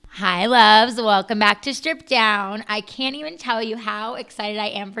Hi, loves. Welcome back to Strip Down. I can't even tell you how excited I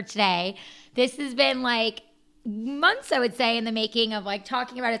am for today. This has been like months, I would say, in the making of like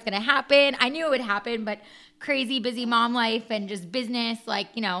talking about it's going to happen. I knew it would happen, but crazy busy mom life and just business, like,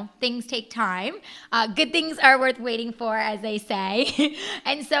 you know, things take time. Good things are worth waiting for, as they say.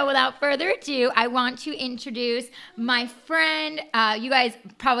 And so without further ado, I want to introduce my friend. You guys,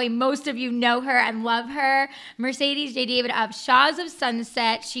 probably most of you know her and love her, Mercedes J. David of Shahs of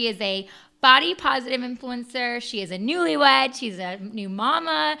Sunset. She is a body positive influencer. She is a newlywed. She's a new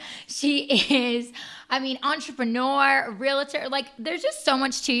mama. She is, entrepreneur, realtor. Like, there's just so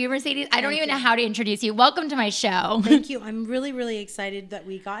much to you, Mercedes. I don't even know how to introduce you. Welcome to my show. Thank you. I'm really, really excited that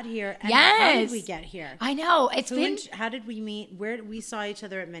we got here. And how did we get here? I know. How did we meet? We saw each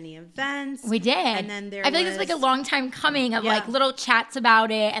other at many events. We did. And then I feel like it's like a long time coming of like little chats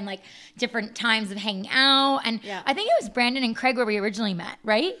about it and like different times of hanging out. And I think it was Brandon and Craig where we originally met,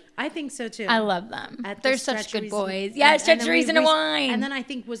 right? I think so too. I love them. They're such good boys. Yeah, Stretch Reason and Wine. And then I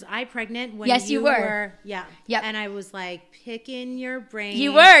think, was I pregnant when you were? Yeah. Yep. And I was like picking your brain.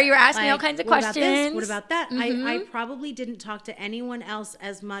 You were. You were asking me all kinds of questions. What about this? What about that? Mm-hmm. I probably didn't talk to anyone else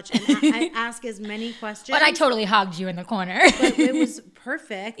as much and I ask as many questions. But I totally hogged you in the corner. But it was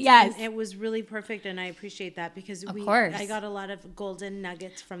perfect. Yes. And it was really perfect, and I appreciate that because I got a lot of golden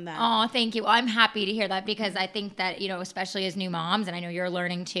nuggets from that. Oh, thank you. Well, I'm happy to hear that because I think that, you know, especially as new moms, and I know you're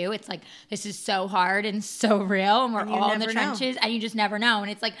learning too, it's like this is so hard and so real, and we're all in the trenches, and you just never know. And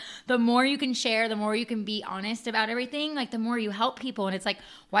it's like the more you can share, the more you can be honest about everything, like the more you help people. And it's like,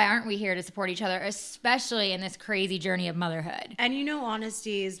 why aren't we here to support each other, especially in this crazy journey of motherhood? And you know,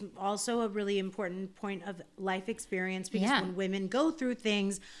 honesty is also a really important point of life experience because when women go through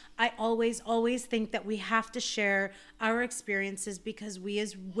things, I always think that we have to share our experiences because we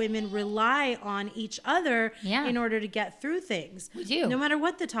as women rely on each other in order to get through things. We do. No matter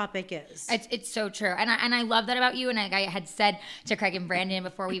what the topic is. It's so true. And I love that about you. And like I had said to Craig and Brandon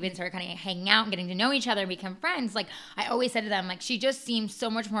before we even started kind of hanging out and getting to know each other and become friends, like I always said to them, like, she just seems so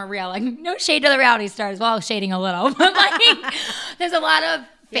much more real. Like, no shade to the reality stars. Well, shading a little. But like, there's a lot of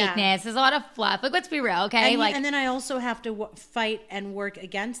fakeness. There's a lot of fluff. Like, let's be real, okay? And then I also have to fight and work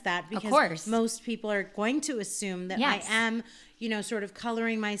against that because most people are going to assume that I am, you know, sort of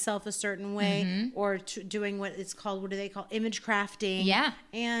coloring myself a certain way or doing what it's called, what do they call, image crafting. Yeah.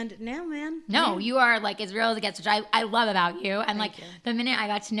 And now, man. No, you are like as real as it gets, which I love about you. And like the minute I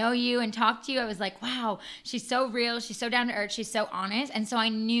got to know you and talk to you, I was like, wow, she's so real. She's so down to earth. She's so honest. And so I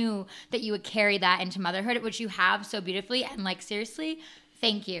knew that you would carry that into motherhood, which you have so beautifully. And like, seriously,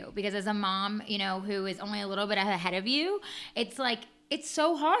 thank you. Because as a mom, you know, who is only a little bit ahead of you, it's like, it's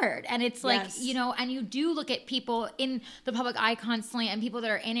so hard. And it's like, you know, and you do look at people in the public eye constantly and people that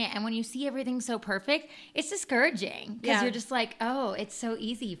are in it. And when you see everything so perfect, it's discouraging because you're just like, oh, it's so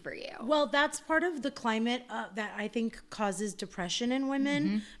easy for you. Well, that's part of the climate that I think causes depression in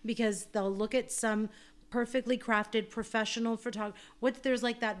women because they'll look at some perfectly crafted professional photographer. There's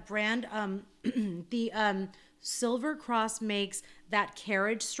like that brand, Silver Cross makes that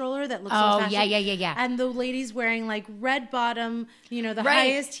carriage stroller that looks so fashion. Yeah. And the lady's wearing like red bottom, you know, the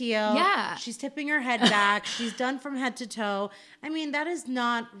highest heel. Yeah. She's tipping her head back. She's done from head to toe. I mean, that is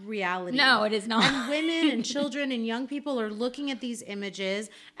not reality. No, it is not. And women and children and young people are looking at these images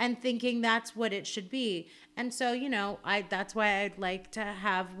and thinking that's what it should be. And so, you know, that's why I'd like to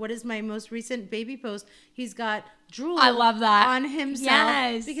have, what is my most recent baby post? He's got drool I love that. on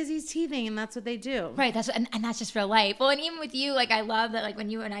himself because he's teething, and that's what they do. Right. And that's just real life. Well, and even with you, like, I love that, like, when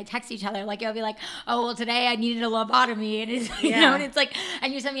you and I text each other, like, you'll be like, oh, well, today I needed a lobotomy. And it's, you know, and it's like,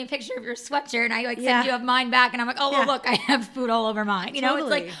 and you send me a picture of your sweatshirt, and I, like, send you of mine back, and I'm like, oh, well, look, I have food all over mine. You know, it's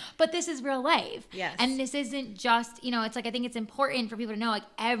like, but this is real life. Yes. And this isn't just, you know, it's like, I think it's important for people to know, like,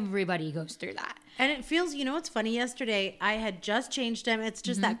 everybody goes through that. And it feels, you know, what's funny? Yesterday, I had just changed him. It's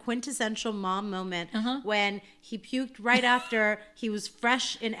just that quintessential mom moment when he puked right after he was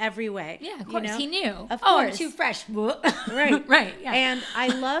fresh in every way. Yeah, of course. You know? He knew. Of course. I'm too fresh. Right. Right. Yeah. And I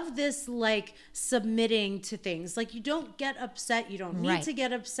love this, like, submitting to things. Like, you don't get upset. You don't need to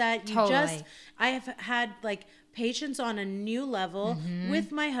get upset. You just, I have had, like, patience on a new level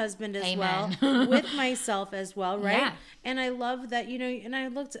with my husband as well, with myself as well, right? Yeah. And I love that, you know, and I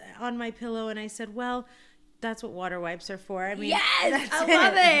looked on my pillow and I said, well, that's what water wipes are for. I mean, yes, I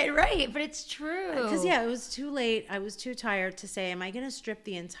love it. Right. But it's true. Because, it was too late. I was too tired to say, am I going to strip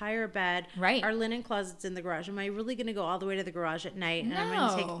the entire bed? Right. Our linen closet's in the garage. Am I really going to go all the way to the garage at night? And I'm going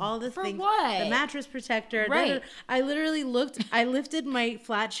to take all the things. What? The mattress protector. Right. I literally I lifted my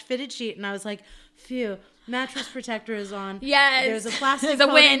flat fitted sheet and I was like, phew, mattress protector is on. Yes. There's a plastic There's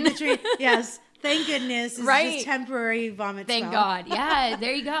a win. Between. Yes. Thank goodness. It's just temporary vomit Thank smell. God. Yeah,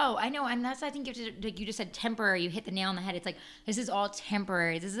 there you go. I know. And that's, I think, like you just said, temporary. You hit the nail on the head. It's like, this is all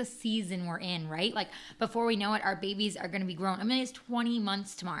temporary. This is a season we're in, right? Like, before we know it, our babies are going to be grown. I mean, it's 20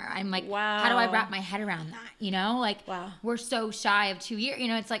 months tomorrow. I'm like, wow. How do I wrap my head around that? You know, like, wow. We're so shy of 2 years. You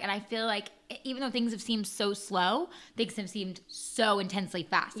know, it's like, and I feel like, even though things have seemed so slow, things have seemed so intensely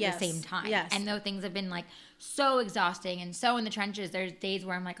fast at the same time. Yes. And though things have been like so exhausting and so in the trenches, there's days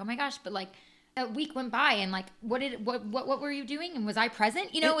where I'm like, oh my gosh, but like, a week went by and like, what were you doing? And was I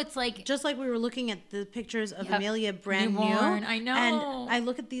present? You know, it's like, just like we were looking at the pictures of Amelia brand newborn. new. I know. And I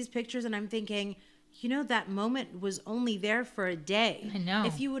look at these pictures and I'm thinking, you know, that moment was only there for a day. I know.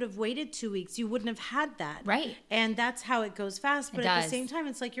 If you would have waited 2 weeks, you wouldn't have had that. Right. And that's how it goes fast. But at the same time,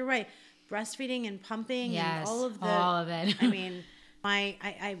 it's like, you're right. Breastfeeding and pumping and all of it. I mean,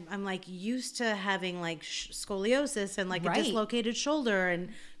 I'm like used to having like scoliosis and like a dislocated shoulder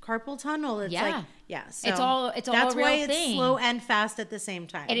and carpal tunnel. It's like, so it's all that's a real why thing. It's slow and fast at the same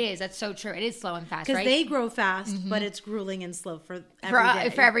time. It is. That's so true. It is slow and fast, because they grow fast, but it's grueling and slow for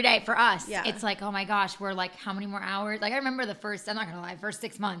every day. For us, yeah. It's like, oh my gosh, we're like, how many more hours? Like, I remember I'm not gonna lie, first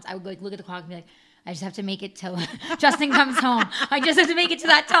 6 months, I would like look at the clock and be like, I just have to make it till Justin comes home. I just have to make it to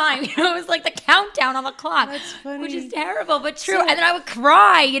that time. You know, it was like the countdown on the clock. That's funny. Which is terrible, but true. And then I would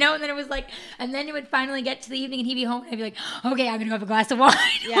cry, you know, and then it was like, and then it would finally get to the evening and he'd be home and I'd be like, okay, I'm going to have a glass of wine.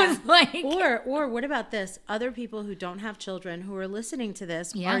 Yeah. It was like, or what about this? Other people who don't have children who are listening to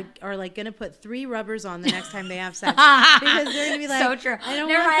this are like going to put 3 rubbers on the next time they have sex. Because they're going to be like, so true. I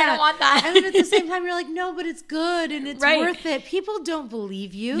don't want that. And then at the same time, you're like, no, but it's good and it's worth it. People don't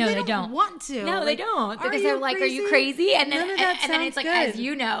believe you. No, they don't want to. No, they don't. Because they're like, are you crazy? And then, and then it's like, good. As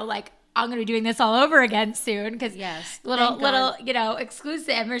you know, like, I'm going to be doing this all over again soon. Because little, you know,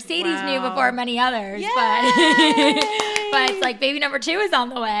 exclusive. Mercedes knew before many others. Yay! But it's like baby number 2 is on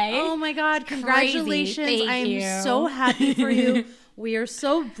the way. Oh my God. Congratulations. I am so happy for you. We are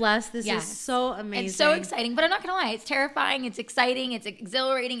so blessed. This is so amazing. It's so exciting, but I'm not going to lie. It's terrifying. It's exciting. It's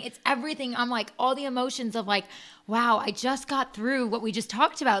exhilarating. It's everything. I'm like all the emotions of like, wow, I just got through what we just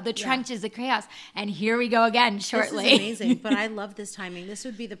talked about, the trenches, the chaos, and here we go again shortly. This is amazing, but I love this timing. This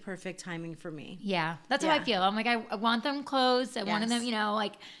would be the perfect timing for me. Yeah, that's how I feel. I'm like, I want them close. I wanted them, you know,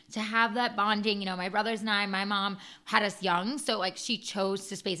 like to have that bonding. You know, my brothers and I, my mom had us young, so like she chose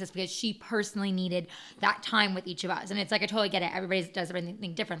to space us because she personally needed that time with each of us. And it's like, I totally get it. Everybody does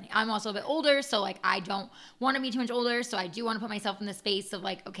everything differently. I'm also a bit older, so like I don't want to be too much older, so I do want to put myself in the space of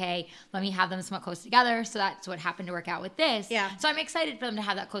like, okay, let me have them somewhat close together. So that's what happened to work out with this. Yeah. So I'm excited for them to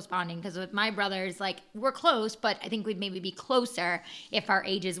have that close bonding because with my brothers, like we're close, but I think we'd maybe be closer if our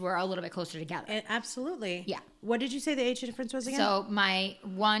ages were a little bit closer together. Absolutely. Yeah. What did you say the age difference was again? So my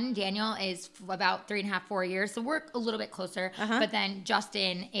one, Daniel, is about 3.5, 4 years. So we're a little bit closer. But then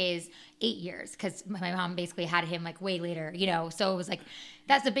Justin is 8 years because my mom basically had him like way later, you know. So it was like,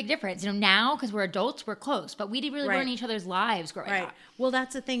 that's a big difference. You know, now because we're adults, we're close. But we didn't really learn each other's lives growing up. Well,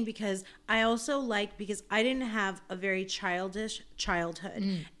 that's the thing because I also because I didn't have a very childish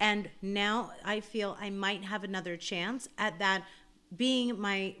childhood. And now I feel I might have another chance at that being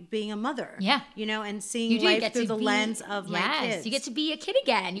a mother, you know, and seeing life through the lens of my kids. You get to be a kid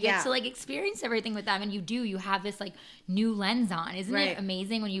again. You get to like experience everything with them, and you have this like new lens on. Isn't it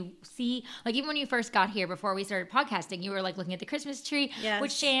amazing when you see, like, even when you first got here before we started podcasting, you were like looking at the Christmas tree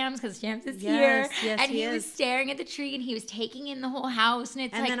with Shams because Shams is here, and he was staring at the tree and he was taking in the whole house, and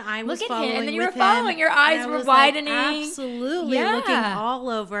it's and like, then I was look at following him, and then you with were following, him, your eyes were widening, like, absolutely looking all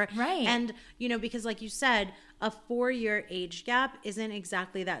over, and you know, because like you said, a 4-year age gap isn't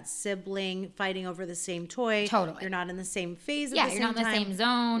exactly that sibling fighting over the same toy. Totally. You're not in the same phase at the same time. Yeah, you're not in the same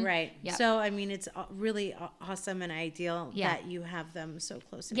zone. Right. Yep. So, I mean, it's really awesome and ideal that you have them so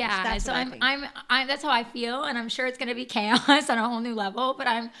close to Yeah, that's so I'm that's how I feel, and I'm sure it's going to be chaos on a whole new level, but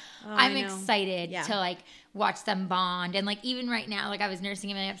I'm excited to like watch them bond. And like even right now, like I was nursing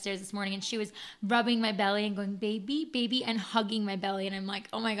him upstairs this morning and she was rubbing my belly and going, baby, baby, and hugging my belly. And I'm like,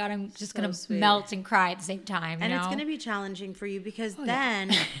 oh my God, I'm just going to melt and cry at the same time. And it's going to be challenging for you because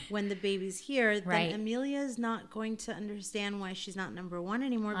then when the baby's here, then Amelia is not going to understand why she's not number 1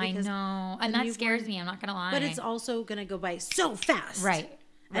 anymore. Because I know. And that scares me. I'm not going to lie. But it's also going to go by so fast. Right.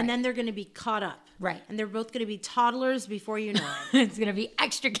 And then they're going to be caught up. Right. And they're both going to be toddlers before you know it. It's going to be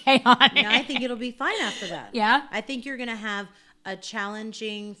extra chaotic. No, I think it'll be fine after that. Yeah? I think you're going to have a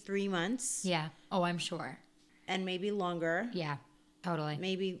challenging 3 months. Yeah. Oh, I'm sure. And maybe longer. Yeah. Totally.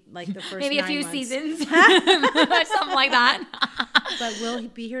 Maybe like the first maybe a 9 few months. seasons, something like that. But we'll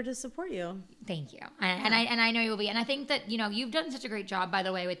be here to support you. Thank you. And I know you'll be. And I think that, you've done such a great job, by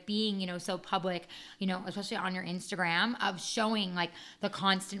the way, with being, so public, especially on your Instagram, of showing like the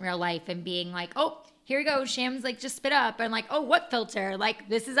constant real life and being like, oh, here we go, Shams like just spit up, and like, oh, what filter? Like,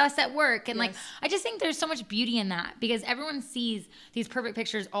 this is us at work. And like, I just think there's so much beauty in that, because everyone sees these perfect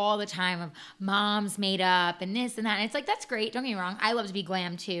pictures all the time of moms made up and this and that. And it's like, that's great. Don't get me wrong. I love to be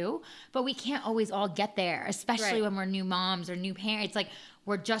glam too, but we can't always all get there, especially when we're new moms or new parents. It's like,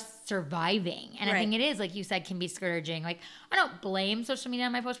 we're just surviving. And I think it is, like you said, can be scourging. Like, I don't blame social media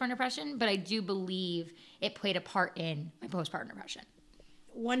on my postpartum depression, but I do believe it played a part in my postpartum depression.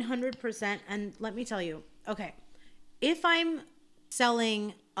 100%. And let me tell you, okay, if I'm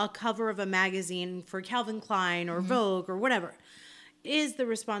selling a cover of a magazine for Calvin Klein or Vogue or whatever, it is the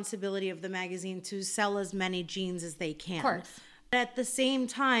responsibility of the magazine to sell as many jeans as they can. Of course. At the same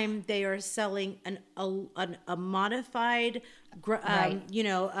time, they are selling a modified,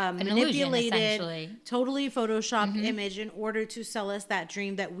 manipulated, illusion, totally photoshopped image in order to sell us that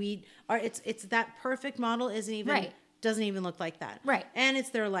dream that we are. It's that perfect model isn't even doesn't even look like that. Right. And it's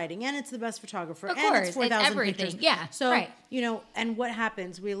their lighting, and it's the best photographer, of and course, it's 4,000 pictures. Yeah. So and what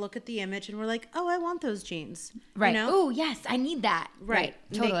happens? We look at the image and we're like, oh, I want those jeans. Right. Oh, yes, I need that. Right.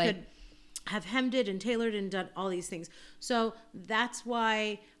 Totally. They could have hemmed it and tailored and done all these things. So that's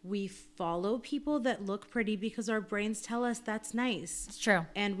why we follow people that look pretty, because our brains tell us that's nice. It's true.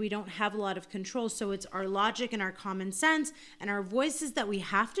 And we don't have a lot of control. So it's our logic and our common sense and our voices that we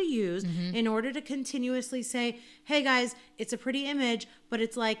have to use in order to continuously say, hey guys, it's a pretty image, but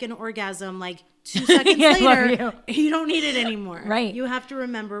it's like an orgasm. Like 2 seconds later, you don't need it anymore. Right. You have to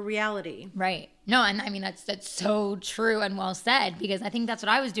remember reality. Right. No, and I mean, that's so true and well said, because I think that's what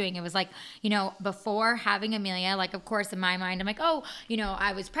I was doing. It was like, before having Amelia, like, of course, in my mind, I'm like, oh,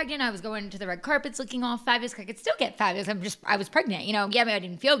 I was pregnant. I was going to the red carpets looking all fabulous. I could still get fabulous. I was pregnant, yeah, maybe I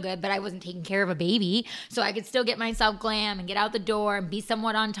didn't feel good, but I wasn't taking care of a baby. So I could still get myself glam and get out the door and be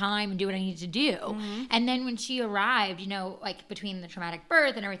somewhat on time and do what I needed to do. And then when she arrived, like between the traumatic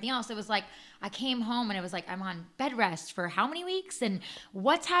birth and everything else, it was like, I came home and it was like, I'm on bed rest for how many weeks and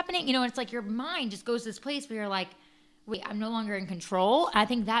what's happening? It's like your mind just goes to this place where you're like, wait, I'm no longer in control. I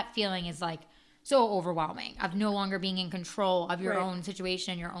think that feeling is like so overwhelming of no longer being in control of your own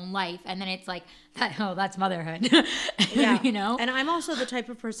situation, your own life. And then it's like, that's motherhood. Yeah. And I'm also the type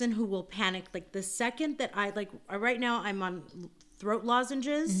of person who will panic. Like the second that right now I'm on throat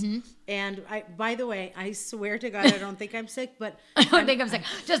lozenges. And by the way, I swear to God, I don't think I'm sick, but I don't think I'm sick.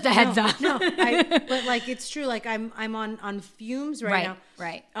 Just a heads up. No, but like, it's true. Like I'm on fumes right now.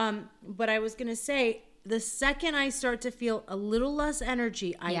 Right. But I was going to say, the second I start to feel a little less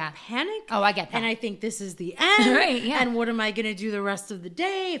energy, I panic. Oh, I get that. And I think this is the end. Right, yeah. And what am I going to do the rest of the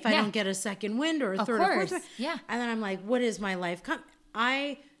day if I don't get a second wind or a third or fourth wind? Yeah. And then I'm like, what is my life?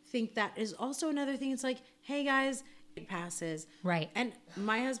 I think that is also another thing. It's like, hey guys, it passes. Right. And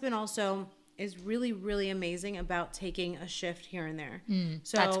my husband also is really, really amazing about taking a shift here and there.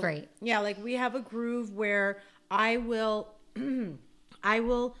 So that's great. Yeah, like we have a groove where I will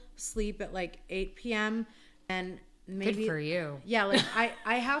sleep at like 8 p.m. and maybe good for you. Yeah, like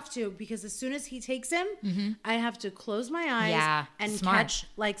I have to, because as soon as he takes him, I have to close my eyes and catch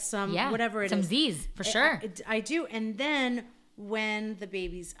like some whatever it is. Some Z's for sure. I do. And then when the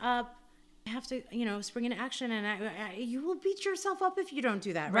baby's up, I have to, spring into action, and you will beat yourself up if you don't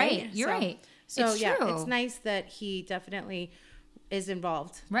do that, right? You're right. So it's true. It's nice that he definitely is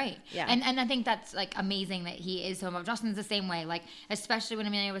involved. Right. Yeah. And I think that's like amazing that he is so involved. Justin's the same way. Like, especially when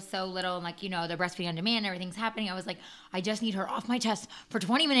Amelia was so little and like, the breastfeeding on demand, everything's happening. I was like, I just need her off my chest for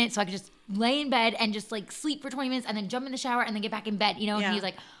 20 minutes so I could just lay in bed and just like sleep for 20 minutes and then jump in the shower and then get back in bed, And he's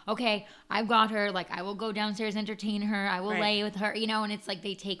like, okay, I've got her. Like, I will go downstairs, entertain her. I will lay with her, and it's like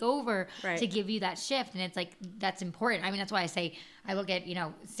they take over to give you that shift. And it's like, that's important. I mean, that's why I say, I look at,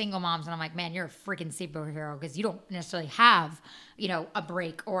 single moms and I'm like, man, you're a freaking superhero, because you don't necessarily have, a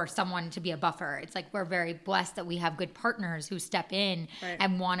break or someone to be a buffer. It's like, we're very blessed that we have good partners who step in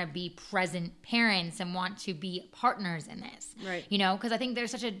and want to be present parents and want to be partners in this, because I think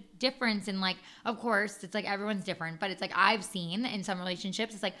there's such a difference in like, of course, it's like everyone's different, but it's like I've seen in some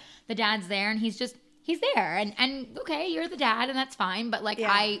relationships, it's like the dad's there and he's there and okay, you're the dad and that's fine. But like,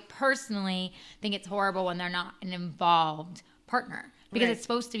 I personally think it's horrible when they're not an involved partner, because it's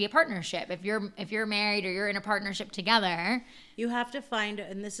supposed to be a partnership. If you're married or you're in a partnership together, you have to find,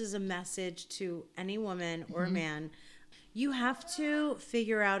 and this is a message to any woman or man, you have to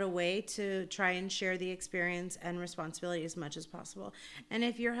figure out a way to try and share the experience and responsibility as much as possible. And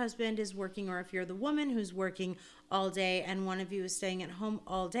if your husband is working, or if you're the woman who's working all day and one of you is staying at home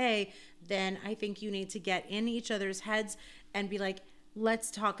all day, then I think you need to get in each other's heads and be like,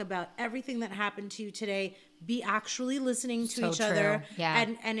 let's talk about everything that happened to you today. Be actually listening to each other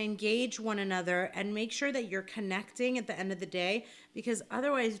and engage one another, and make sure that you're connecting at the end of the day, because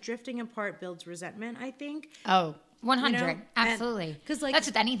otherwise drifting apart builds resentment, I think. Oh, 100. You know? Absolutely. Because that's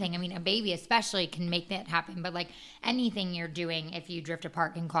with anything. I mean, a baby especially can make that happen, but like anything you're doing, if you drift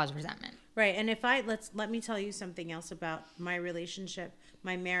apart, can cause resentment. Right. And if let me tell you something else about my relationship,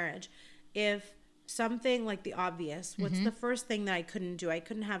 my marriage. If something like the obvious, what's the first thing that I couldn't do? I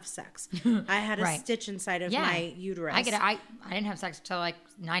couldn't have sex. I had a stitch inside of my uterus. I get it. I didn't have sex until like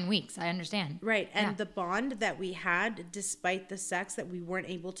 9 weeks. I understand. Right. And the bond that we had, despite the sex that we weren't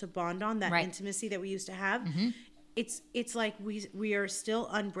able to bond on, that intimacy that we used to have, it's like we are still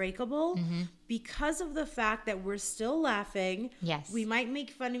unbreakable because of the fact that we're still laughing. Yes. We might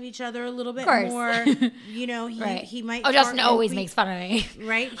make fun of each other a little bit more. You know, he might. Oh, Justin always makes fun of me.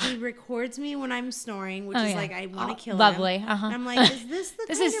 Right. He records me when I'm snoring, which is like, I want to kill lovely. him. Lovely. I'm like, is this the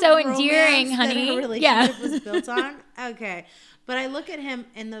this kind is so of endearing, honey. That our relationship was built on? Okay. But I look at him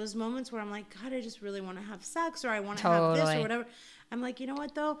in those moments where I'm like, God, I just really want to have sex, or I want to have this or whatever. I'm like, you know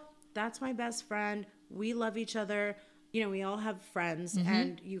what though? That's my best friend. We love each other. You know, we all have friends,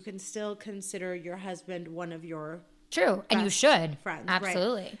 and you can still consider your husband one of your and you should friends.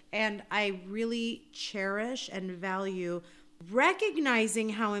 Absolutely. Right? And I really cherish and value recognizing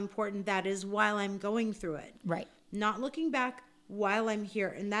how important that is while I'm going through it. Right. Not looking back while I'm here.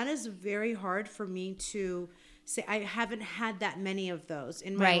 And that is very hard for me to say. I haven't had that many of those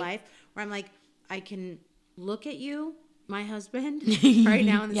in my life where I'm like, I can look at you, my husband, right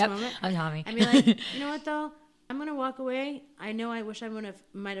now in this moment. I'm Tommy. And be like, you know what though? I'm going to walk away. I know I wish I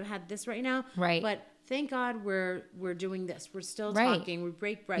might have had this right now. Right. But thank God we're doing this. We're still talking. We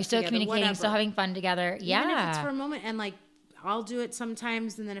break bread You're still together, communicating, still having fun together. Yeah. Even if it's for a moment, and like, I'll do it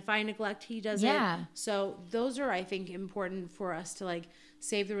sometimes, and then if I neglect, he does it. So those are, I think, important for us to like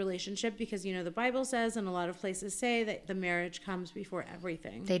save the relationship, because you know the Bible says, and a lot of places say, that the marriage comes before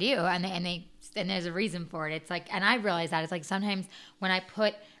everything. They do, and there's a reason for it. It's like, and I realize that it's like sometimes when I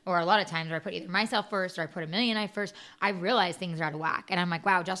put, or a lot of times where I put either myself first or I put Amelia and I first, I realize things are out of whack, and I'm like,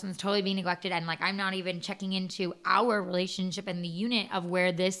 wow, Justin's totally being neglected, and like I'm not even checking into our relationship and the unit of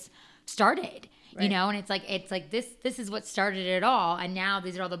where this started. Right. You know, and it's like this is what started it all, and now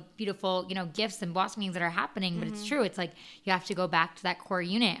these are all the beautiful, you know, gifts and blossomings that are happening. But it's true, it's like you have to go back to that core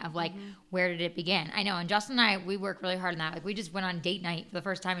unit of like, where did it begin? I know, and Justin and I, we work really hard on that. Like we just went on date night for the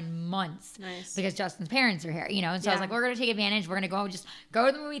first time in months, because Justin's parents are here, you know, and so I was like, we're gonna take advantage. We're gonna just go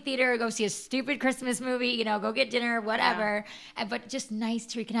to the movie theater, go see a stupid Christmas movie, you know, go get dinner, whatever. But just nice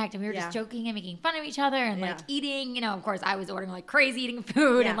to reconnect, and we were just joking and making fun of each other and like eating, you know. Of course, I was ordering like crazy, eating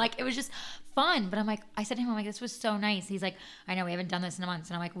food, and like it was just fun. But I'm like, I said to him, I'm like, this was so nice. He's like, I know we haven't done this in a month.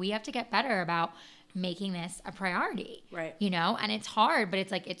 And I'm like, we have to get better about making this a priority. Right. You know, and it's hard, but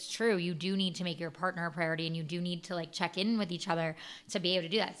it's like, it's true. You do need to make your partner a priority, and you do need to like check in with each other to be able to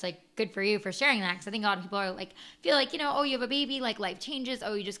do that. It's like, good for you for sharing that. Cause I think a lot of people are like, feel like, you know, oh, you have a baby, like life changes.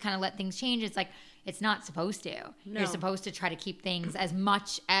 Oh, you just kind of let things change. It's like, it's not supposed to. No. You're supposed to try to keep things as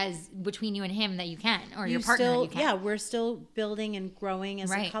much as between you and him that you can, or your partner that you can. Yeah, we're still building and growing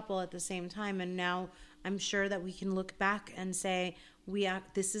as a couple at the same time. And now I'm sure that we can look back and say,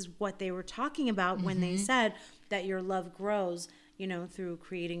 this is what they were talking about when they said that your love grows, you know, through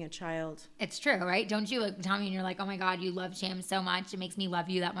creating a child. It's true, right? Don't you tell me and you're like, oh my God, you love Sham so much. It makes me love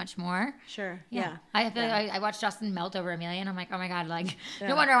you that much more. Sure. Yeah. I feel like I watched Justin melt over Amelia, and I'm like, oh my God, like,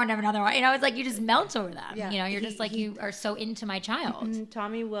 no wonder I want to have another one. You know, it's like you just melt over them. Yeah. You know, you're just like, you are so into my child.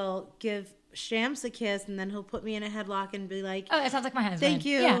 Tommy will give Shams a kiss, and then he'll put me in a headlock and be like, oh, that sounds like my husband. Thank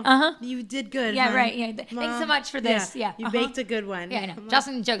you. Yeah. You did good. Yeah, hon. Right. Yeah. Thanks so much for this. Yeah. You baked a good one. Yeah, I know.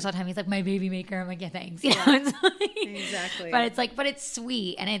 Justin jokes all the time. He's like, my baby maker. I'm like, yeah, thanks. You know, it's like, exactly. But it's like, but it's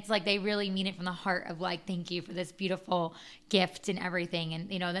sweet. And it's like, they really mean it from the heart of like, thank you for this beautiful gift and everything.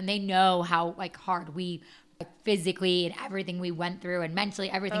 And, you know, then they know how like hard we like, physically and everything we went through, and mentally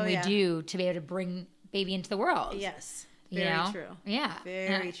everything we do to be able to bring baby into the world. Yes. Very true. Yeah.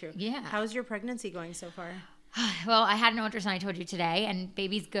 Very true. Yeah. How's your pregnancy going so far? Well, I had an ultrasound, I told you today, and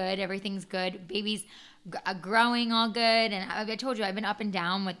baby's good. Everything's good. Baby's growing all good. And I told you, I've been up and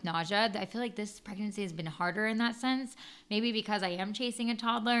down with nausea. I feel like this pregnancy has been harder in that sense. Maybe because I am chasing a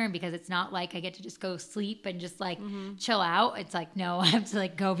toddler, and because it's not like I get to just go sleep and just like chill out. It's like, no, I have to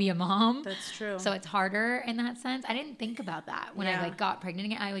like go be a mom. That's true. So it's harder in that sense. I didn't think about that when I like got pregnant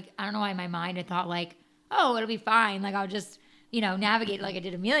again. I don't know why in my mind I thought like, oh, it'll be fine. Like, I'll just, navigate like I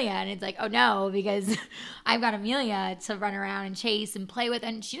did Amelia. And it's like, oh no, because I've got Amelia to run around and chase and play with.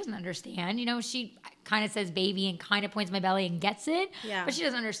 And she doesn't understand. She kind of says baby and kind of points my belly and gets it. Yeah. But she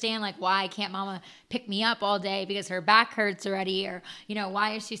doesn't understand, like, why can't mama pick me up all day because her back hurts already? Or,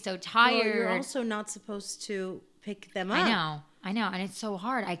 why is she so tired? Well, you're also not supposed to pick them up. I know. And it's so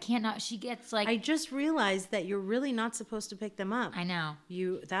hard. I can't not. She gets like. I just realized that you're really not supposed to pick them up. I know.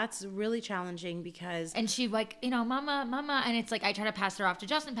 That's really challenging because. And she like, mama. And it's like, I try to pass her off to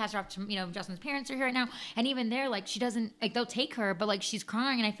Justin, pass her off to, Justin's parents are here right now. And even they're like, she doesn't, like, they'll take her, but like, she's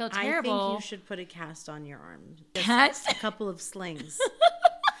crying and I feel terrible. I think you should put a cast on your arm. Cast? A couple of slings.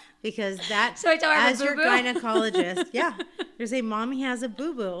 Because that, so I tell her as your gynecologist, yeah, you say, mommy has a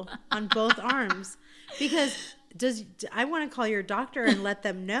boo-boo on both arms. Because I want to call your doctor and let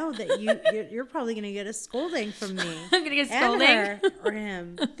them know that you're probably going to get a scolding from me. I'm going to get scolding? And her or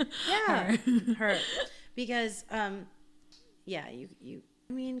him. Yeah, her. Because, yeah, you.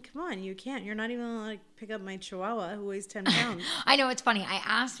 I mean, come on, you can't. You're not even going to like pick up my Chihuahua who weighs 10 pounds. I know, it's funny. I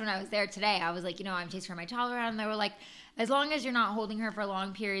asked when I was there today. I was like, I'm chasing my toddler around, and they were like, as long as you're not holding her for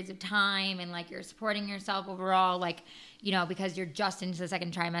long periods of time and like you're supporting yourself overall, like, because you're just into the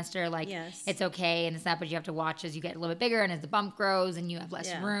second trimester, like, yes, it's okay and it's not, but you have to watch as you get a little bit bigger and as the bump grows and you have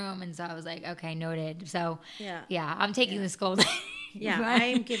less room. And so I was like, okay, noted. So yeah, I'm taking the scolding. Yeah,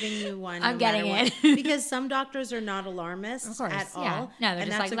 I'm giving you one. I'm getting it. Because some doctors are not alarmists at all. No, they're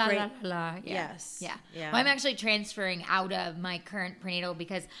just like, la, la, la. Yes. Yeah. Well, I'm actually transferring out of my current prenatal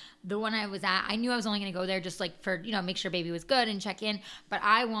because the one I was at, I knew I was only going to go there just like for, make sure baby was good and check in. But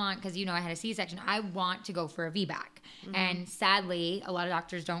I want, because, I had a C-section, I want to go for a VBAC. Mm-hmm. And sadly, a lot of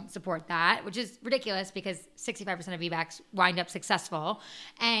doctors don't support that, which is ridiculous because 65% of VBACs wind up successful.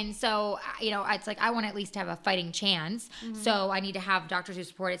 And so, it's like I want to at least have a fighting chance. Mm-hmm. So I need to have doctors who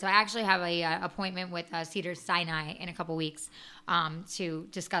support it. So I actually have a appointment with Cedars-Sinai in a couple weeks to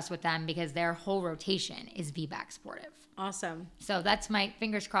discuss with them because their whole rotation is VBAC supportive. Awesome. So that's my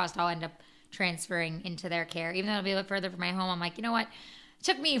fingers crossed I'll end up transferring into their care. Even though it'll be a little further from my home, I'm like, you know what? It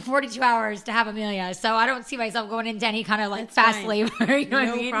took me 42 hours to have Amelia, so I don't see myself going into any kind of like fast labor. You know what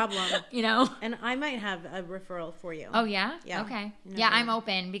I mean? No problem. And I might have a referral for you. Oh yeah? Yeah. Okay. Yeah, I'm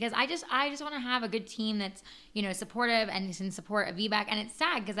open because I just want to have a good team that's supportive and can support a VBAC. And it's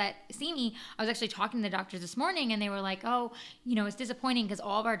sad because at CME, I was actually talking to the doctors this morning, and they were like, oh, it's disappointing because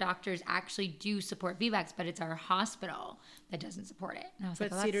all of our doctors actually do support VBACs, but it's our hospital that doesn't support it. And I was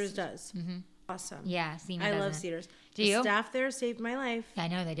but like, Cedars does. Mm-hmm. Awesome. Yeah, CME I love Cedars. Do you? The staff there saved my life. Yeah, I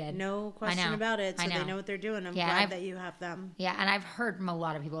know they did. No question about it. So they know what they're doing. I'm glad that you have them. Yeah, and I've heard from a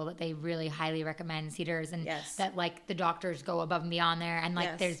lot of people that they really highly recommend Cedars and that like the doctors go above and beyond there. And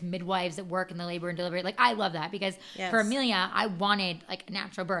like there's midwives that work in the labor and delivery. Like I love that because for Amelia, I wanted like a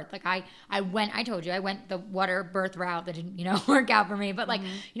natural birth. Like I told you, I went the water birth route that didn't, work out for me. But like,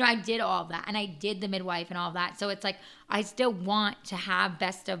 I did all of that and I did the midwife and all of that. So it's like, I still want to have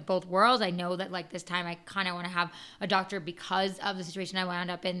best of both worlds. I know that like this time I kind of want to have a doctor because of the situation I wound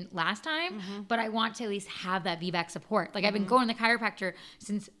up in last time, but I want to at least have that VBAC support. Like I've been going to the chiropractor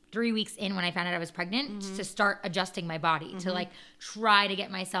since 3 weeks in when I found out I was pregnant to start adjusting my body to like try to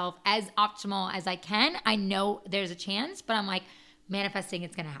get myself as optimal as I can. I know there's a chance, but I'm like manifesting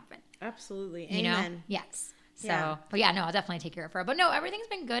it's going to happen. Absolutely. Amen. Yes. So, but yeah, no, I'll definitely take care of her. But no, everything's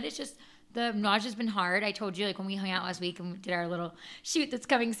been good. It's just the nausea's been hard. I told you, like when we hung out last week and we did our little shoot that's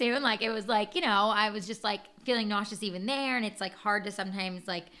coming soon, like it was like, I was just like feeling nauseous even there. And it's like hard to sometimes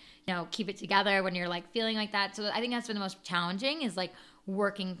like, keep it together when you're like feeling like that. So I think that's been the most challenging is like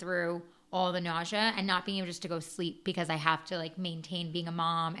working through all the nausea and not being able just to go sleep because I have to like maintain being a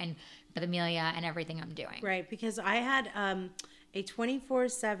mom and with Amelia and everything I'm doing. Right. Because I had a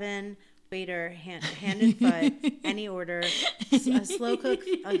 24/7 waiter, hand and foot, any order, a slow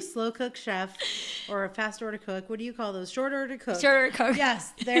cook chef, or a fast order cook. What do you call those? Short order cook. Short order cook.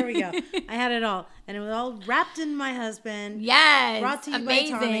 Yes, there we go. I had it all, and it was all wrapped in my husband. Yes, brought to you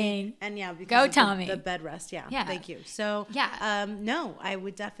amazing. by Tommy. And yeah, because go of Tommy. The bed rest. Yeah, yeah. Thank you. So yeah, no, I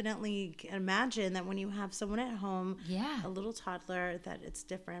would definitely imagine that when you have someone at home, a little toddler, that it's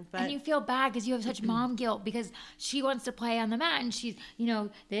different. But and you feel bad because you have such mom guilt because she wants to play on the mat and she's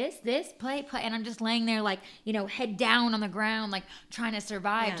this play, and I'm just laying there like head down on the ground like trying to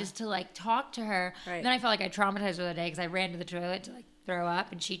survive just to like talk to her. Right. Then I felt like I traumatized her the other day because I ran to the toilet to like throw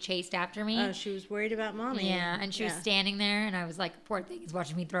up and she chased after me. Oh, she was worried about mommy. Yeah, and she was standing there and I was like, poor thing, he's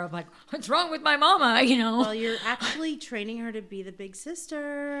watching me throw up like, what's wrong with my mama, Well, you're actually training her to be the big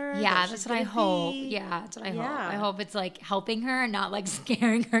sister. Yeah, that's what I hope. Yeah, that's what I hope. I hope it's like helping her and not like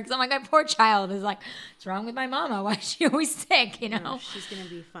scaring her because I'm like, my poor child is like, what's wrong with my mama? Why is she always sick, No, she's going to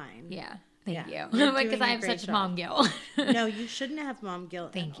be fine. Yeah. Thank you. You're Because doing I a have great such job. mom guilt. No, you shouldn't have mom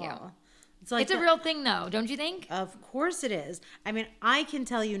guilt. Thank you. All. It's like it's a real thing, though, don't you think? Of course it is. I mean, I can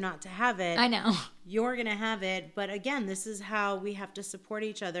tell you not to have it. I know. You're going to have it. But again, this is how we have to support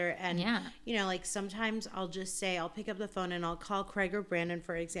each other. And, you know, like sometimes I'll just say, I'll pick up the phone and I'll call Craig or Brandon,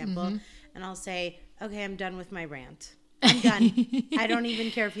 for example, and I'll say, okay, I'm done with my rant. I'm done. I don't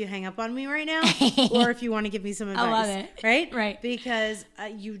even care if you hang up on me right now or if you want to give me some advice. I love it. Right? Right. Because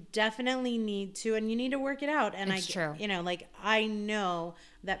you definitely need to, and you need to work it out. And it's true. You know, like I know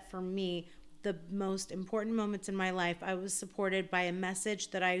that for me, the most important moments in my life, I was supported by a message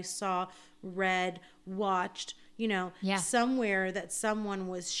that I saw, read, watched, you know, somewhere that someone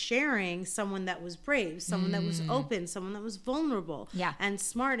was sharing, someone that was brave, someone that was open, someone that was vulnerable and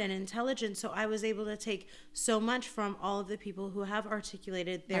smart and intelligent. So I was able to take so much from all of the people who have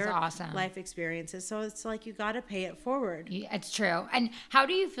articulated their life experiences. So it's like you got to pay it forward. It's true. And how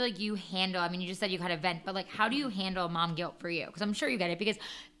do you feel like you handle, I mean, you just said you had a vent, but like how do you handle mom guilt for you? Because I'm sure you get it, because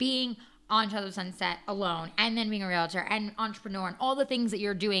being on Child of Sunset alone, and then being a realtor and entrepreneur and all the things that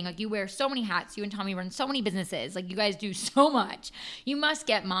you're doing, like you wear so many hats, you and Tommy run so many businesses, like you guys do so much. You must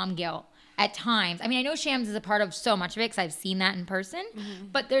get mom guilt at times. I mean, I know Shams is a part of so much of it because I've seen that in person,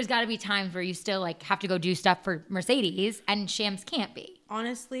 but there's got to be times where you still like have to go do stuff for Mercedes and Shams can't be.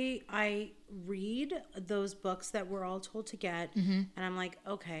 Honestly, I read those books that we're all told to get, and I'm like,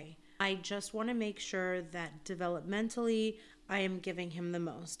 okay, I just want to make sure that developmentally I am giving him the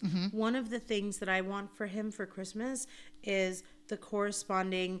most. One of the things that I want for him for Christmas is the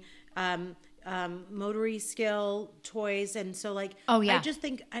corresponding motory skill toys. And so like, I just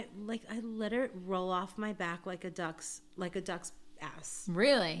think I let it roll off my back like a duck's ass.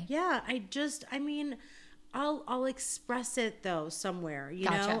 Really? Yeah. I mean, I'll express it though somewhere, you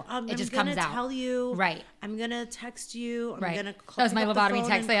know. It just I'm comes gonna out. tell you, right? I'm gonna text you. I'm gonna call. That was my lobotomy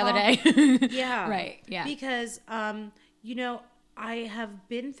text the other day. Yeah, right. Yeah, because you know, I have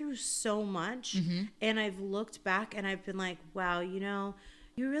been through so much, and I've looked back and I've been like, wow, you know,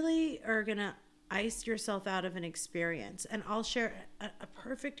 you really are gonna ice yourself out of an experience. And I'll share a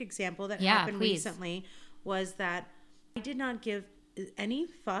perfect example that happened recently. Was that I did not give any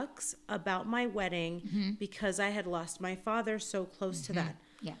fucks about my wedding because I had lost my father so close to that.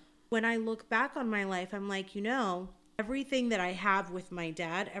 Yeah. When I look back on my life, I'm like, you know, everything that I have with my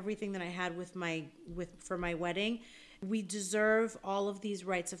dad, everything that I had for my wedding, we deserve all of these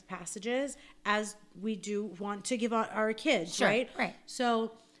rites of passages as we do want to give our kids, right? Right.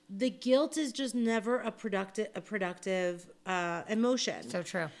 So the guilt is just never a productive emotion. So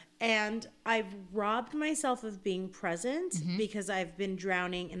true. And I've robbed myself of being present because I've been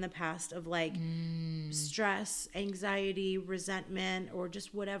drowning in the past of like stress, anxiety, resentment, or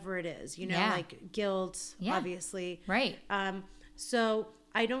just whatever it is, you know, like guilt, obviously. Right. So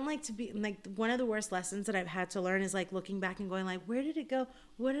I don't like to be like, one of the worst lessons that I've had to learn is like looking back and going like, where did it go?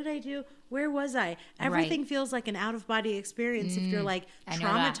 What did I do? Where was I? Everything feels like an out of body experience if you're like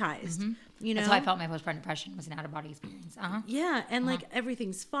traumatized. You know, that's how I felt my postpartum depression was an out of body experience. Yeah, and like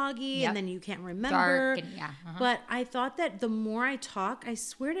everything's foggy, and then you can't remember. Dark and, But I thought that the more I talk, I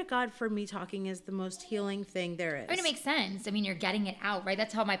swear to God, for me, talking is the most healing thing there is. I mean, it makes sense. I mean, you're getting it out, right?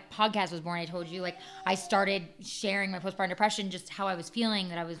 That's how my podcast was born. I told you, like, I started sharing my postpartum depression, just how I was feeling,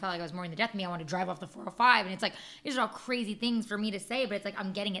 that felt like I was mourning the death of me. I wanted to drive off the 405, and it's like, these are all crazy things for me to say, but it's like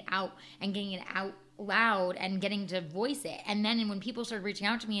I'm getting it out and getting it out loud and getting to voice it. And then when people started reaching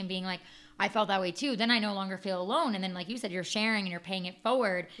out to me and being like, I felt that way too, then I no longer feel alone. And then, like you said, you're sharing and you're paying it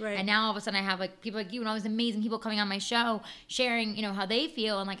forward. Right. And now all of a sudden I have like people like you and all these amazing people coming on my show sharing, you know, how they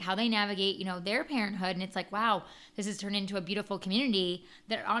feel and like how they navigate, you know, their parenthood. And it's like, wow, this has turned into a beautiful community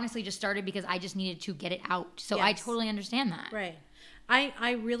that honestly just started because I just needed to get it out. So I totally understand that. Right.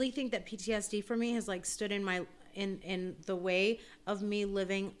 I really think that PTSD for me has like stood in my in the way of me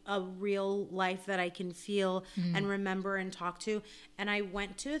living a real life that I can feel and remember and talk to. And I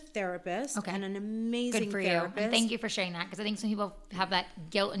went to a therapist and an amazing Good for therapist. You. And thank you for sharing that, because I think some people have that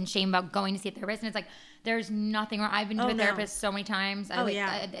guilt and shame about going to see a therapist, and it's like there's nothing wrong. I've been to a therapist so many times.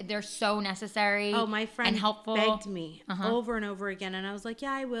 They're so necessary. Oh, my friend and helpful. begged me over and over again, and I was like,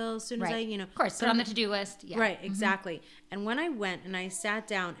 yeah, I will as soon as I, you know, of course, put on the to-do list. Yeah. Right, exactly. And when I went and I sat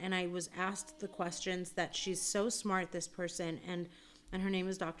down and I was asked the questions that she's so smart, this person, and her name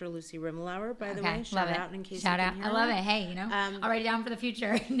is Dr. Lucy Rimmelauer, by the way. Shout out in case you can hear I love her. it. Hey, you know, I'll write it down for the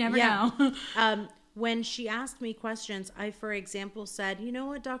future. You never know. When she asked me questions, I, for example, said, you know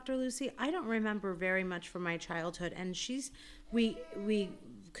what, Dr. Lucy, I don't remember very much from my childhood. And we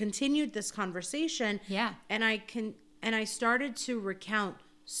continued this conversation. Yeah. And I started to recount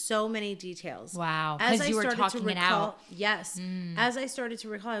so many details. Wow. Because you were talking it out. Yes. As I started to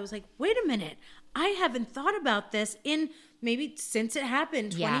recall, I was like, wait a minute. I haven't thought about this in maybe since it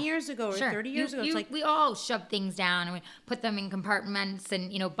happened 20 years ago or 30 years ago. It's like we all shove things down and we put them in compartments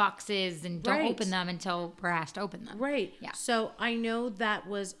and, boxes and don't open them until we're asked to open them. Right. Yeah. So I know that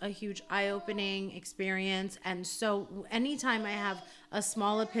was a huge eye-opening experience. And so anytime I have a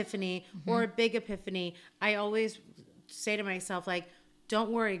small epiphany or a big epiphany, I always say to myself, like, don't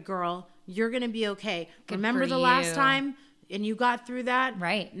worry, girl, you're going to be okay. Remember the last time and you got through that?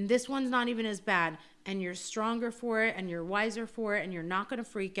 Right. And this one's not even as bad. And you're stronger for it and you're wiser for it and you're not going to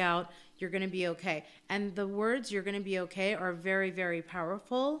freak out. You're going to be okay. And the words "you're going to be okay" are very, very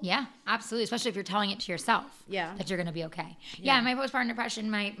powerful. Yeah, absolutely. Especially if you're telling it to yourself. Yeah. That you're going to be okay. Yeah. My postpartum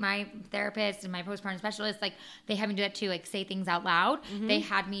depression, my therapist and my postpartum specialist, like they had me do that too, like say things out loud. They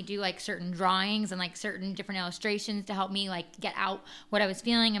had me do like certain drawings and like certain different illustrations to help me like get out what I was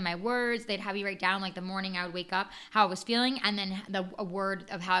feeling in my words. They'd have me write down like the morning I would wake up, how I was feeling, and then a word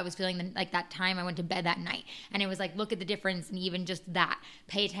of how I was feeling like that time I went to bed that night. And it was like, look at the difference and even just that.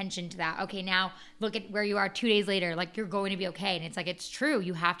 Pay attention to that. Okay, now look at where you are 2 days later. Like you're going to be okay. And it's like, it's true.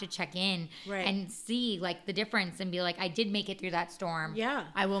 You have to check in and see like the difference and be like, I did make it through that storm. Yeah.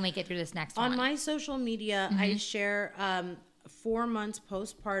 I will make it through this next one. On my social media, I share 4 months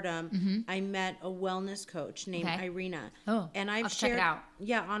postpartum. I met a wellness coach named Irina. Oh, and I'll check it out.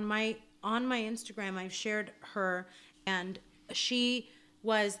 Yeah, on my Instagram, I've shared her, and she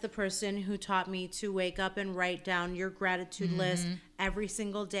was the person who taught me to wake up and write down your gratitude list every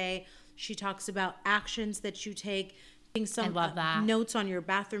single day. She talks about actions that you take, some notes on your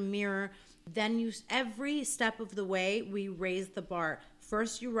bathroom mirror. Then every step of the way, we raise the bar.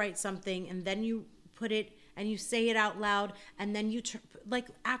 First, you write something, and then you put it and you say it out loud, and then you like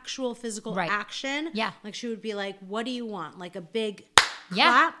actual physical action. Yeah. Like she would be like, "What do you want?" Like a big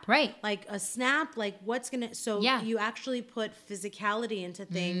clap, right? Like a snap, like what's gonna. So you actually put physicality into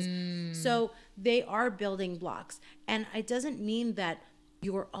things. So they are building blocks, and it doesn't mean that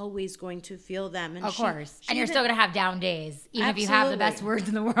you're always going to feel them. And of course. And you're still going to have down days, even if you have the best words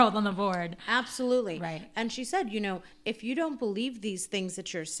in the world on the board. Absolutely. Right. And she said, if you don't believe these things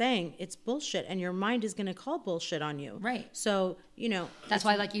that you're saying, it's bullshit. And your mind is going to call bullshit on you. Right. So, that's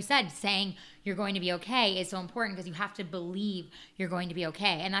why, like you said, saying you're going to be okay is so important because you have to believe you're going to be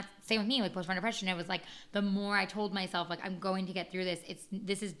okay. And that's the same with me with postpartum depression. It was like the more I told myself, like, I'm going to get through this.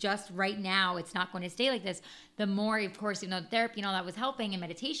 This is just right now. It's not going to stay like this. The more, of course, therapy and all that was helping and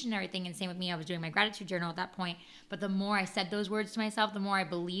meditation and everything. And same with me, I was doing my gratitude journal at that point. But the more I said those words to myself, the more I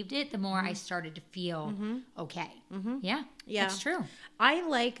believed it, the more I started to feel okay. Yeah. Yeah. It's true. I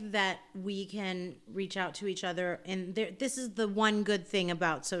like that we can reach out to each other. And this is the one good thing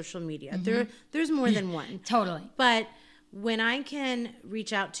about social media. There's more than one. Totally. But when I can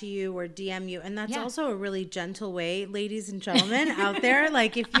reach out to you or DM you, and that's also a really gentle way, ladies and gentlemen out there.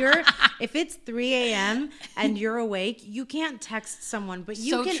 Like if it's 3 a.m. and you're awake, you can't text someone, but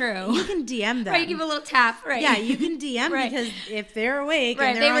you can DM them. Right, you give a little tap, right? Yeah, you can DM because if they're awake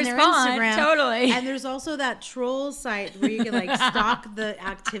and they're they on respond, their Instagram. Totally. And there's also that troll site where you can like stalk the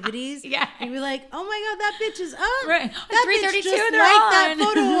activities. Yeah. And be like, oh my God, that bitch is up. Right. That bitch just liked that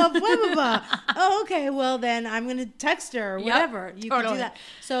photo of blah, blah, blah. Oh, okay. Well, then I'm going to text her or whatever. You can do that.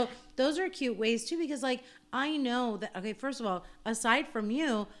 So those are cute ways too, because like I know that, okay, first of all, aside from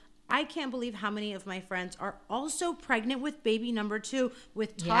you, I can't believe how many of my friends are also pregnant with baby number 2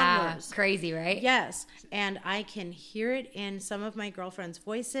 with toddlers. Yeah, crazy, right? Yes. And I can hear it in some of my girlfriends'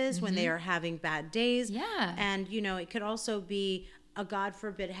 voices when they are having bad days. Yeah. And, it could also be a God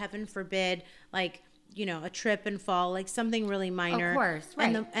forbid, heaven forbid, like, a trip and fall, like something really minor. Of course,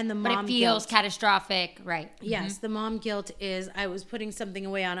 right. And the mom but it feels guilt. Catastrophic, right? Yes, the mom guilt is I was putting something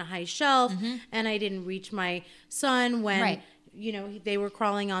away on a high shelf and I didn't reach my son when, they were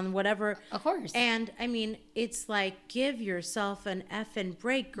crawling on whatever. Of course. And I mean, it's like, give yourself an effing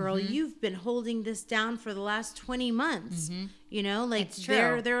break, girl. You've been holding this down for the last 20 months. Like it's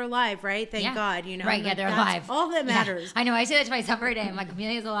true. They're alive, right? Thank God, Right, yeah, they're alive. All that matters. Yeah. I know, I say that to myself every day. I'm like,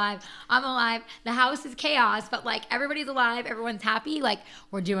 Amelia's alive. I'm alive. The house is chaos, but like everybody's alive. Everyone's happy. Like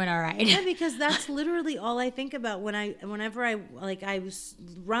we're doing all right. Yeah, because that's literally all I think about whenever I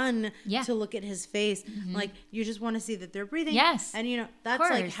run to look at his face. Like you just want to see that they're breathing. Yes. And that's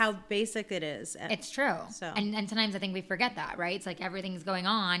like how basic it is. It's true. So and sometimes I think we forget that, right? It's like everything's going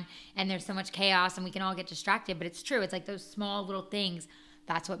on and there's so much chaos and we can all get distracted, but it's true. It's like those small little things.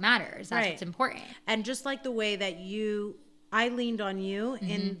 That's what matters. That's what's important. And just like the way that I leaned on you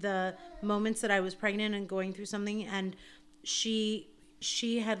in the moments that I was pregnant and going through something, and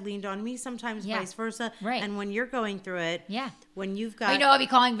she had leaned on me, sometimes vice versa. Right. And when you're going through it, when you've got, I'll be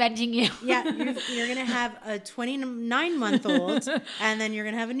calling, venting you. you're going to have a 29-month-old and then you're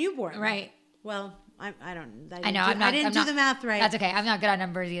going to have a newborn. Right. Well, I didn't do the math right. That's okay. I'm not good on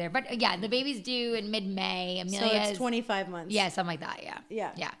numbers either. But yeah, the baby's due in mid-May. Amelia, so it's 25 months. Yeah, something like that.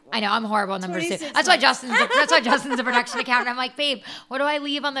 Yeah. Yeah. I know. I'm horrible on numbers too. That's why Justin's a production accountant. I'm like, babe, what do I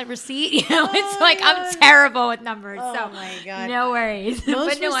leave on the receipt? You know, it's like I'm terrible with numbers. Oh my God. No worries.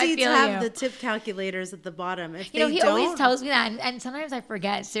 Most but no, receipts I feel have the tip calculators at the bottom. If he always tells me that, and sometimes I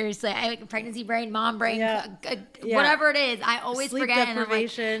forget. Seriously, I like pregnancy brain, mom brain, whatever it is, I always Sleep forget.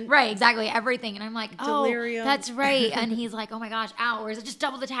 deprivation. And I'm like, right, exactly, everything. And I'm like, delirium. That's right. And he's like, oh my gosh, hours. Just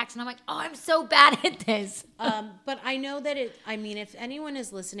double the tax. And I'm like, oh, I'm so bad at this. But I know that if anyone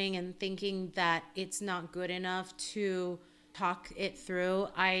is listening and thinking that it's not good enough to talk it through,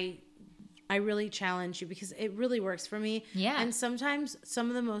 I really challenge you, because it really works for me. Yeah. And sometimes some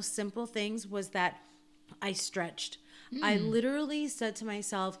of the most simple things was that I stretched. I literally said to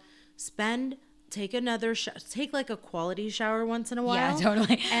myself, take like a quality shower once in a while. Yeah,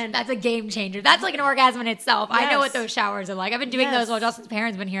 totally. And that's a game changer. That's like an orgasm in itself. Yes. I know what those showers are like. I've been doing those while Justin's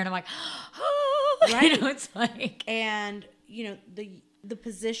parents been here, and I'm like, oh, right. It's like, and the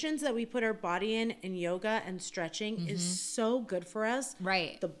positions that we put our body in yoga and stretching is so good for us.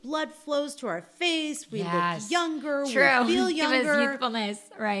 Right. The blood flows to our face. We look younger. True. We feel younger. Give us youthfulness.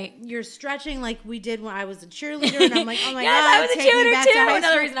 Right. You're stretching like we did when I was a cheerleader, and I'm like, oh my God, I was a cheerleader too.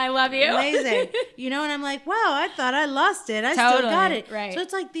 Another reason I love you. Amazing. And I'm like, wow, I thought I lost it. I still got it. Right. So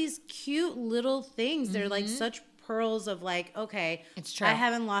it's like these cute little things. They're like such pearls of like, okay, it's true. I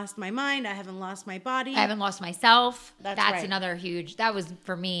haven't lost my mind. I haven't lost my body. I haven't lost myself. That's right. Another huge, that was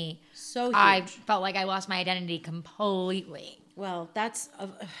for me. So huge. I felt like I lost my identity completely. Well, that's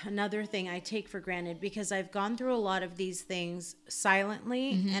another thing I take for granted, because I've gone through a lot of these things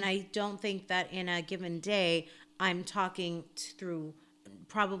silently. And I don't think that in a given day, I'm talking through,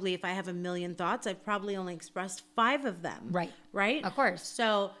 probably if I have a million thoughts, I've probably only expressed 5 of them. Right. Right? Of course.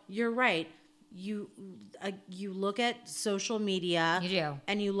 So you're right. You look at social media, you do,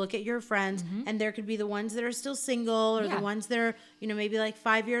 and you look at your friends, and there could be the ones that are still single, or the ones that are, maybe like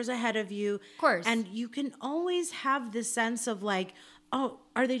 5 years ahead of you. Of course. And you can always have this sense of like, oh,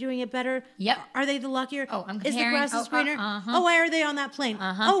 are they doing it better? Yep. Are they the luckier? Oh, I'm comparing. Is the grass greener? Oh, why are they on that plane?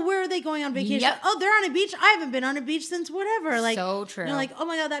 Oh, where are they going on vacation? Yep. Oh, they're on a beach. I haven't been on a beach since whatever. Like, so true. Like, oh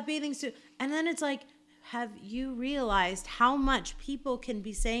my God, that bathing suit. And then it's like, have you realized how much people can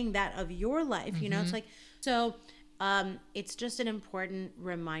be saying that of your life? It's like, so it's just an important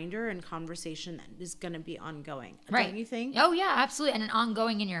reminder and conversation that is going to be ongoing. Right. Don't you think? Oh yeah, absolutely. And an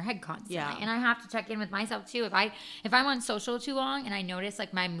ongoing in your head constantly. Yeah. And I have to check in with myself too. If I'm on social too long and I notice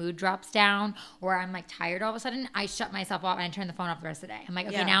like my mood drops down, or I'm like tired all of a sudden, I shut myself off and I turn the phone off the rest of the day. I'm like,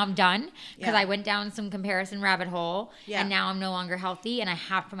 okay, now I'm done, because I went down some comparison rabbit hole, and now I'm no longer healthy, and I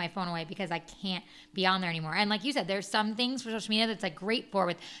have to put my phone away because I can't be on there anymore. And like you said, there's some things for social media that's like great for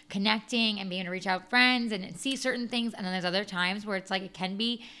with connecting and being able to reach out to friends and see certain things. And then there's other times where it's like it can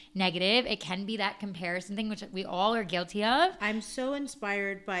be negative. It can be that comparison thing, which we all are guilty of. I'm so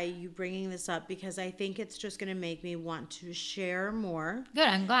inspired by you bringing this up, because I think it's just going to make me want to share more. Good.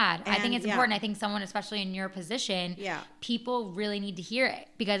 I'm glad. I think it's important. I think someone, especially in your position, people really need to hear it,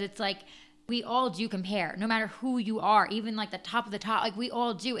 because it's like, we all do compare, no matter who you are, even like the top of the top, like we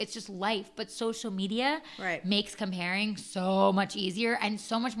all do. It's just life. But social media makes comparing so much easier and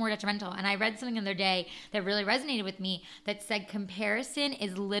so much more detrimental. And I read something the other day that really resonated with me that said comparison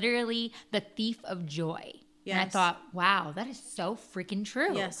is literally the thief of joy. Yes. And I thought, wow, that is so freaking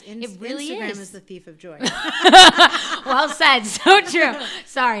true. Yes, it really Instagram is the thief of joy. Well said. So true.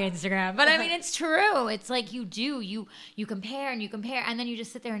 Sorry, Instagram. But I mean, it's true. It's like you compare and you compare, and then you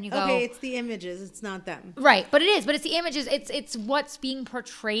just sit there and you go, okay, it's the images. It's not them. Right. But it is. But it's the images. It's what's being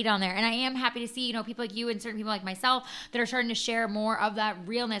portrayed on there. And I am happy to see, people like you and certain people like myself that are starting to share more of that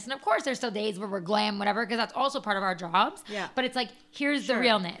realness. And of course, there's still days where we're glam, whatever, because that's also part of our jobs. Yeah. But it's like, here's the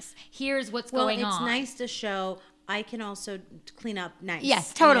realness. Here's what's going on. It's nice to show I can also clean up nice.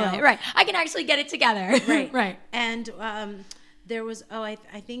 Yes, totally. Right. I can actually get it together. Right. Right. And there was, I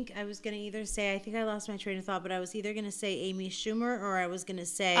think I was going to either say, I think I lost my train of thought, but I was either going to say Amy Schumer, or I was going to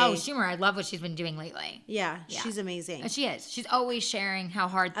say. Oh, Schumer. I love what she's been doing lately. Yeah. She's amazing. She is. She's always sharing how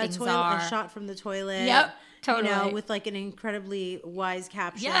hard things are. A shot from the toilet. Yep. Totally. With like an incredibly wise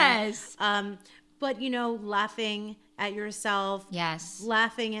caption. Yes. But, laughing at yourself. Yes.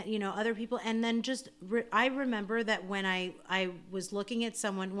 Laughing at, other people. And then just, I remember that when I was looking at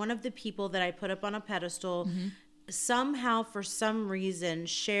someone, one of the people that I put up on a pedestal somehow, for some reason,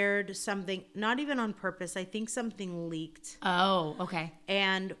 shared something, not even on purpose. I think something leaked. Oh, okay.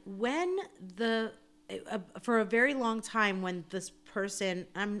 And when for a very long time, when this person,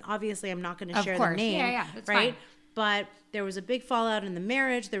 I'm not going to share the name, yeah, that's right? Fine. But there was a big fallout in the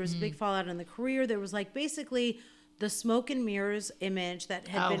marriage. There was a big fallout in the career. There was like basically the smoke and mirrors image that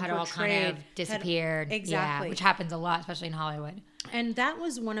had been portrayed. All kind of disappeared. Exactly. Yeah, which happens a lot, especially in Hollywood. And that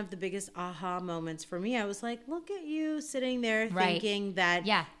was one of the biggest aha moments for me. I was like, look at you sitting there thinking that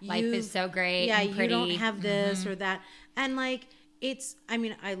life is so great. Yeah, and pretty. You don't have this or that. And like,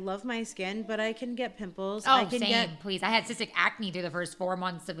 I love my skin, but I can get pimples. Oh, same, please. I had cystic acne through the first 4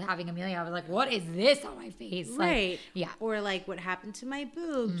 months of having Amelia. I was like, what is this on my face? Right. Like, yeah. Or like what happened to my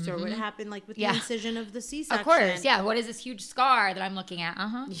boobs or what happened like with the incision of the C-section. Of course, yeah. What is this huge scar that I'm looking at?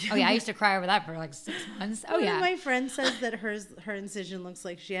 Oh, yeah, I used to cry over that for like 6 months. Oh, yeah. My friend says that her incision looks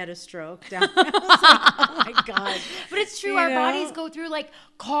like she had a stroke down. I was like, oh my God. But it's true. Our bodies go through like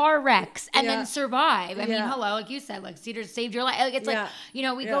car wrecks and then survive. I mean, hello, like you said, like Cedar saved your life. Like, it's like,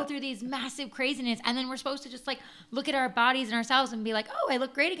 we go through these massive craziness and then we're supposed to just like look at our bodies and ourselves and be like, oh, I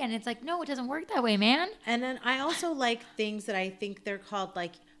look great again. And it's like, no, it doesn't work that way, man. And then I also like things that I think they're called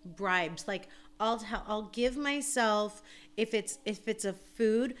like bribes. Like I'll give myself, if it's a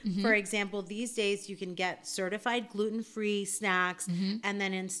food, for example, these days you can get certified gluten-free snacks. And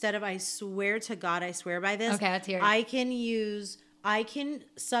then instead of, I swear to God, I swear by this. Okay, let's hear it. I can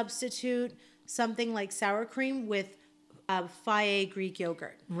substitute something like sour cream with Faye Greek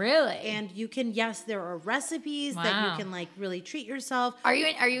yogurt. Really? And you can, yes, there are recipes that you can like really treat yourself. Are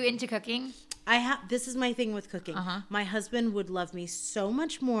you into cooking? This is my thing with cooking. My husband would love me so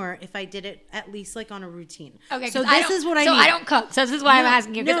much more if I did it at least like on a routine. Okay, so this is what I need. So I don't cook. So this is why I'm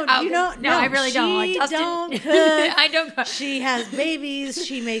asking you. No, I really don't. Like, Justin, don't cook. I don't cook. She has babies.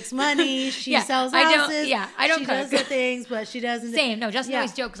 She makes money. She sells houses. I don't she cook. She does the things, but she doesn't. Same. No, Justin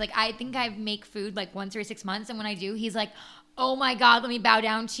always jokes. Like, I think I make food like once every 6 months. And when I do, he's like, oh my God, let me bow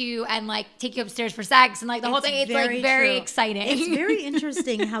down to you and like take you upstairs for sex and like the whole thing. It's like very exciting. It's very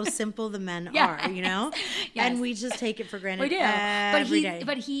interesting how simple the men are, you know? Yes. And we just take it for granted. We do. Every day.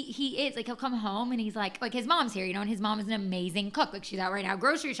 But he is like, he'll come home and he's like his mom's here, and his mom is an amazing cook. Like she's out right now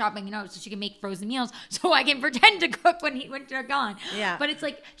grocery shopping, so she can make frozen meals so I can pretend to cook when they're gone. Yeah. But it's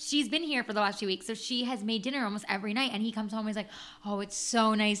like, she's been here for the last few weeks. So she has made dinner almost every night, and he comes home and he's like, oh, it's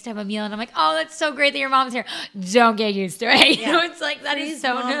so nice to have a meal. And I'm like, oh, that's so great that your mom's here. Don't get used to it. You know, it's like, that is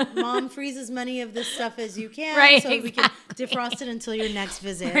so mom freeze as many of this stuff as you can, right? So we can defrost it until your next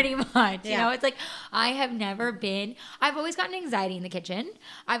visit. Pretty much. You know, it's like, I've always gotten anxiety in the kitchen.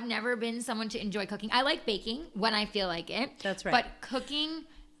 I've never been someone to enjoy cooking. I like baking when I feel like it. That's right. But cooking,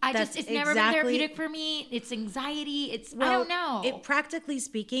 it's never been therapeutic for me. It's anxiety. I don't know. Practically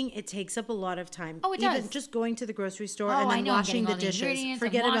speaking, it takes up a lot of time. Oh, it does. Even just going to the grocery store and then washing the dishes.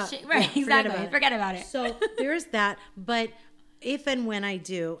 Forget about it. Right, exactly. Forget about it. So there's that. But if and when I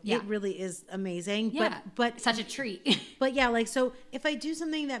do, it really is amazing. Yeah. But such a treat. But yeah, like, so if I do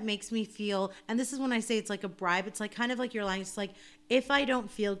something that makes me feel, and this is when I say it's like a bribe, it's like kind of like your line. It's like, if I don't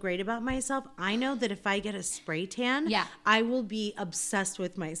feel great about myself, I know that if I get a spray tan, I will be obsessed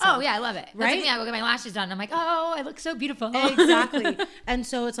with myself. Oh yeah, I love it. Right? That's me. I will get my lashes done. I'm like, oh, I look so beautiful. Exactly. And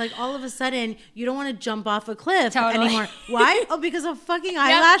so it's like all of a sudden you don't want to jump off a cliff anymore. Why? Oh, because a fucking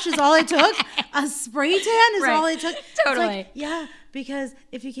eyelash is all it took. A spray tan is all it took. Totally. It's like, yeah. Because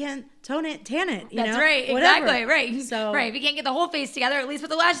if you can't tone it, tan it. That's right. Whatever. Exactly. Right. So right. If you can't get the whole face together, at least put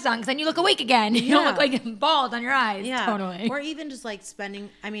the lashes on, because then you look awake again. You don't look like bald on your eyes. Yeah. Totally. Or even just like spending.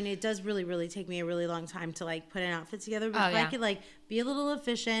 I mean, it does really, really take me a really long time to like put an outfit together. But if I could like be a little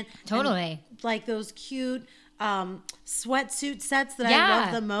efficient. Totally. And, like those cute sweatsuit sets that I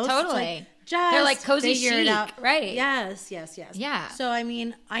love the most. Totally. Like, they're like cozy chic. Right. Yes. Yeah. So I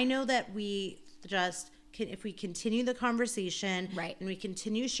mean, I know that we just. If we continue the conversation, and we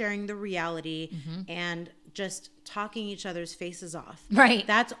continue sharing the reality, and just talking each other's faces off,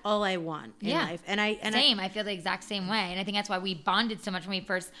 that's all I want in life. And I feel the exact same way, and I think that's why we bonded so much when we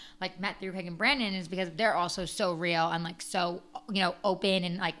first like met through Peg and Brandon, is because they're also so real and like so open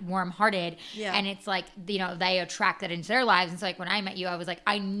and like warm-hearted, and it's like they attract that into their lives. And so like when I met you, I was like,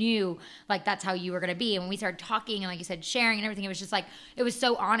 I knew like that's how you were gonna be. And when we started talking and like you said, sharing and everything, it was just like, it was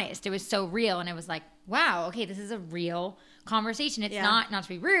so honest, it was so real, and it was like, wow, okay, this is a real conversation. It's not to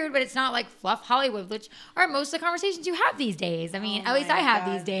be rude, but it's not like fluff Hollywood, which are most of the conversations you have these days. I mean, at least I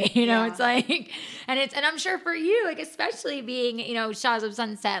have these days, it's like, and I'm sure for you, like, especially being, Shahs of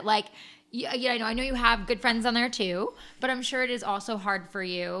Sunset, like, I know you have good friends on there too, but I'm sure it is also hard for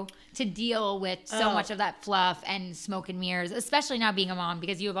you to deal with so much of that fluff and smoke and mirrors, especially now being a mom,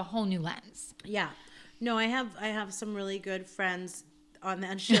 because you have a whole new lens. Yeah. No, I have some really good friends on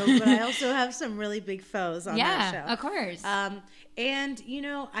that show, but I also have some really big foes on that show. Yeah, of course. And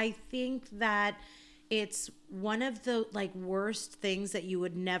I think that it's one of the like worst things that you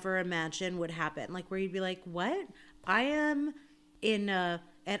would never imagine would happen. Like where you'd be like, "What? I am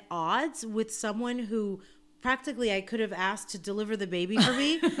at odds with someone who practically I could have asked to deliver the baby for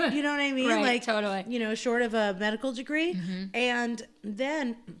me." You know what I mean? Right, like totally. Short of a medical degree. And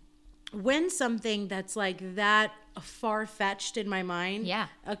then when something that's like that far-fetched in my mind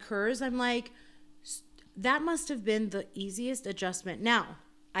occurs, I'm like, that must have been the easiest adjustment. Now,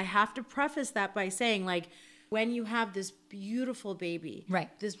 I have to preface that by saying, like, when you have this beautiful baby,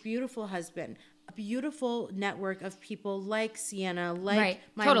 this beautiful husband, a beautiful network of people like Sienna, like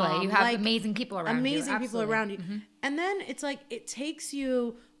my mom, you have amazing people around you. Amazing people around you. And then it's like, it takes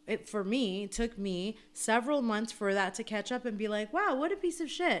you... It took me several months for that to catch up and be like, wow, what a piece of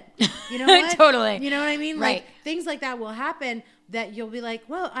shit. You know what? Totally. You know what I mean? Like things like that will happen that you'll be like,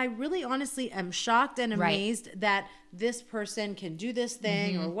 well, I really honestly am shocked and amazed that this person can do this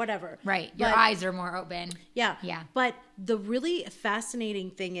thing or whatever. Right. Your eyes are more open. Yeah. Yeah. But the really fascinating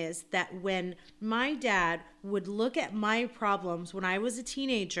thing is that when my dad would look at my problems when I was a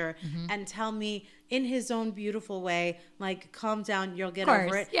teenager and tell me in his own beautiful way, like, calm down, you'll get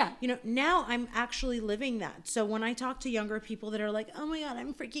over it. Yeah. Now I'm actually living that. So when I talk to younger people that are like, oh my God,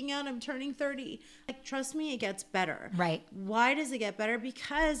 I'm freaking out, I'm turning 30. Like, trust me, it gets better. Right. Why does it get better?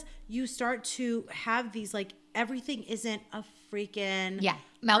 Because you start to have these, like, everything isn't a freaking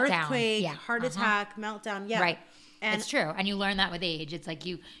meltdown, earthquake, heart attack, meltdown. Yeah. Right. And it's true. And you learn that with age. It's like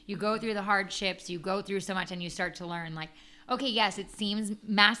you go through the hardships, you go through so much, and you start to learn, like, okay, yes, it seems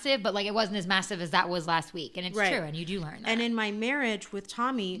massive, but like it wasn't as massive as that was last week. And it's true. And you do learn that. And in my marriage with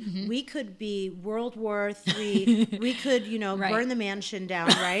Tommy, we could be World War III. We could, burn the mansion down,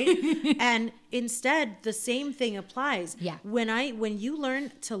 right? And instead, the same thing applies. Yeah. When you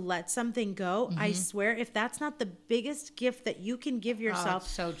learn to let something go, I swear, if that's not the biggest gift that you can give yourself,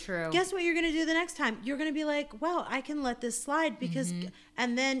 so true. Guess what you're going to do the next time? You're going to be like, well, I can let this slide because,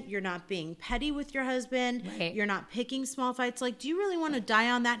 and then you're not being petty with your husband. Right. You're not picking small fights. Like, do you really want to die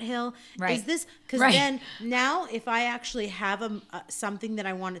on that hill? Right. Is this, because then now if I actually have something that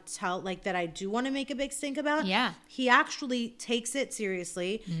I want to tell, like that I do want to make a big stink about, he actually takes it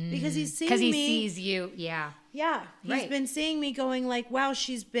seriously because he's seeing me. Sees you. Yeah. Yeah. He's been seeing me going like, wow,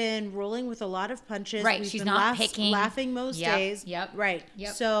 she's been rolling with a lot of punches. Right. We've She's been not picking. Laughing most days. Yep. Right.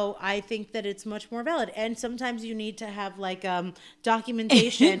 Yep. So I think that it's much more valid. And sometimes you need to have like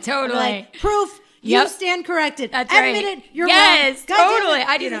documentation. Totally. Like proof. You stand corrected. That's Admit right. it. You're yes, wrong. God totally.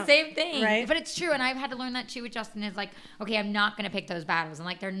 I do the same thing. Right. But it's true. And I've had to learn that too with Justin is like, okay, I'm not going to pick those battles. And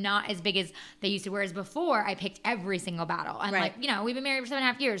like, they're not as big as they used to. Whereas before I picked every single battle. And like, we've been married for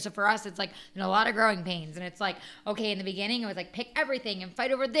 7.5 years. So for us, it's like, a lot of growing pains. And it's like, okay, in the beginning, it was like, pick everything and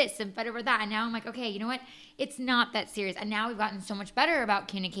fight over this and fight over that. And now I'm like, okay, you know what? It's not that serious. And now we've gotten so much better about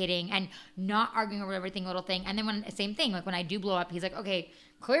communicating and not arguing over everything, little thing. And then same thing, like when I do blow up, he's like, okay,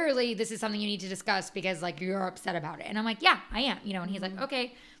 clearly this is something you need to discuss because like you're upset about it. And I'm like, yeah, I am, and he's like,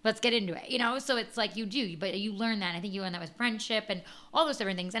 okay, let's get into it, so it's like you do, but you learn that. And I think you learn that with friendship and all those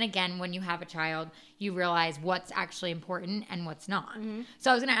different things. And again, when you have a child, you realize what's actually important and what's not. So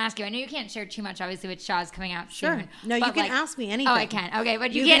I was going to ask you, I know you can't share too much, obviously, with Shaw's coming out soon. No, you can ask me anything. Oh, I can. Okay,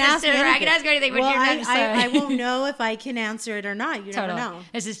 but you can't ask me anything. I can ask you anything. Well, I won't know if I can answer it or not. You never know.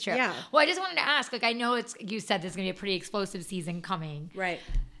 This is true. Yeah. Well, I just wanted to ask, like, I know you said there's going to be a pretty explosive season coming. Right.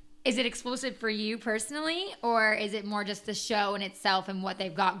 Is it explosive for you personally, or is it more just the show in itself and what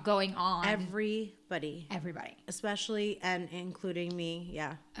they've got going on? Everybody. Especially and including me.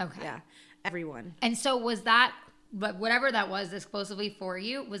 Yeah. Okay. Yeah. Everyone. And so was that, but whatever that was explosively for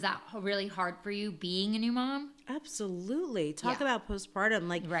you, was that really hard for you being a new mom? Absolutely. Talk about postpartum.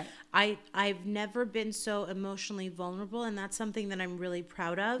 Like, I've never been so emotionally vulnerable, and that's something that I'm really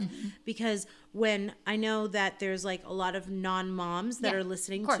proud of because when I know that there's like a lot of non-moms that are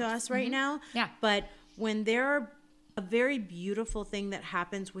listening to us right now, but when there are a very beautiful thing that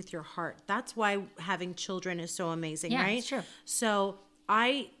happens with your heart, that's why having children is so amazing, right? It's true. So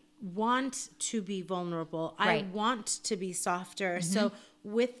I want to be vulnerable. I want to be softer. So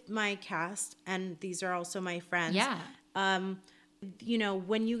with my cast, and these are also my friends,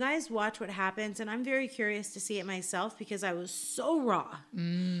 when you guys watch what happens, and I'm very curious to see it myself because I was so raw.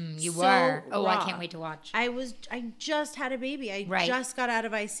 You were. Oh, raw. I can't wait to watch. I just had a baby. I just got out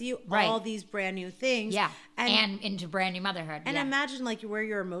of ICU. All these brand new things. Yeah. And into brand new motherhood. And imagine like where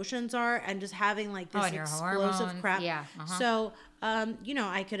your emotions are and just having like this explosive crap. Yeah. So,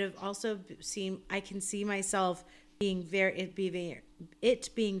 I could have also I can see myself being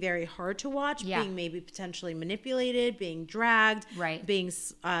very hard to watch, being maybe potentially manipulated, being dragged, being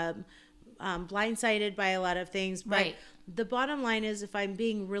blindsided by a lot of things. But the bottom line is, if I'm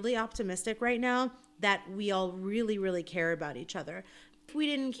being really optimistic right now, that we all really, really care about each other. If we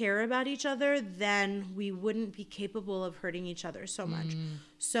didn't care about each other, then we wouldn't be capable of hurting each other so much.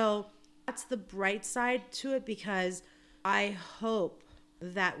 So that's the bright side to it, because I hope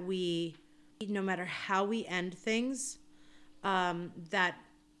that we, no matter how we end things, that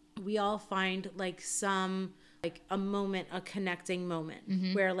we all find like some, like a moment, a connecting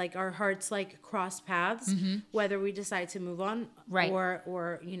moment where like our hearts like cross paths, whether we decide to move on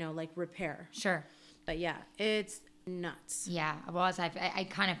or, you know, like repair. Sure. But yeah, it's nuts. Yeah. Well, as I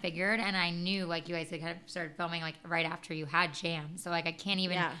kind of figured, and I knew like you guys had kind of started filming like right after you had Jam. So like I can't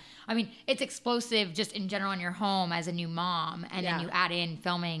even, I mean, it's explosive just in general in your home as a new mom. And then you add in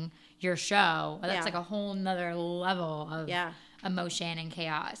filming your show. That's like a whole nother level of emotion and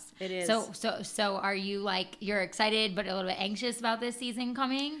chaos. It is. So are you like, you're excited but a little bit anxious about this season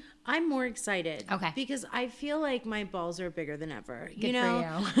coming? I'm more excited. Okay. Because I feel like my balls are bigger than ever. Good you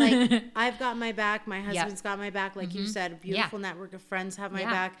know, for you. Like I've got my back. My husband's got my back. Like you said, a beautiful network of friends have my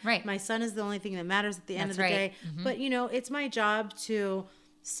back. Right. My son is the only thing that matters at the end of the day. But you know, it's my job to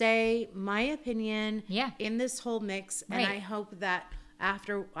say my opinion in this whole mix. And I hope that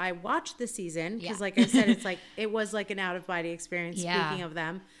after I watch the season, because like I said, it's like, it was like an out of body experience. Speaking of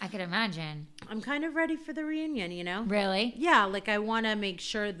them, I could imagine. I'm kind of ready for the reunion, you know? Really? Yeah. Like I want to make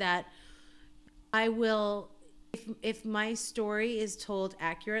sure that I will, if my story is told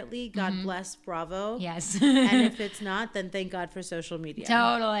accurately, God bless Bravo. Yes. And if it's not, then thank God for social media.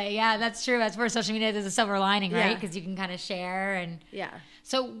 Totally. Yeah, that's true. That's where social media is a silver lining, right? Because you can kind of share and. Yeah.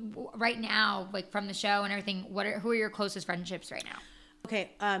 So right now, like from the show and everything, who are your closest friendships right now?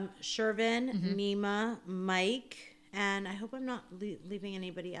 Okay, Shervin, Nima, Mike, and I hope I'm not leaving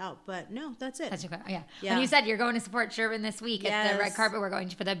anybody out, but no, that's it. That's okay. Yeah. When you said you're going to support Shervin this week at the red carpet, we're going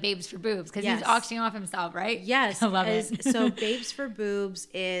for the Babes for Boobs, because he's auctioning off himself, right? Yes. I love it. So Babes for Boobs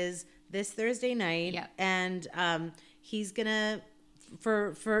is this Thursday night, and he's gonna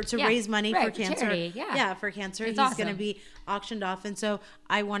to raise money for cancer. Charity, for cancer. It's he's awesome. gonna be auctioned off, and so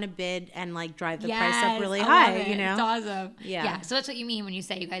I want to bid and like drive the price up really high. You know, it's awesome. Yeah. So that's what you mean when you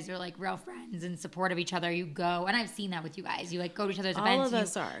say you guys are like real friends and support of each other. You go, and I've seen that with you guys. You like go to each other's events. All of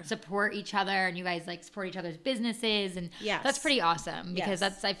us are. Support each other, and you guys like support each other's businesses, and that's pretty awesome, because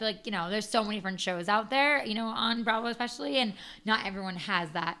that's, I feel like, you know, there's so many different shows out there, you know, on Bravo especially, and not everyone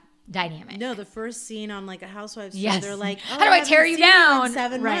has that dynamic. No, the first scene on like a Housewives show, they're like, how do I tear you down in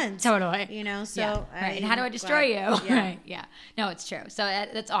 7 months? Totally. You know, so and how do I destroy you? Right. Yeah. No, it's true. So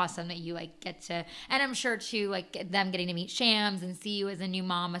that's awesome that you like get to, and I'm sure too, like them getting to meet Shams and see you as a new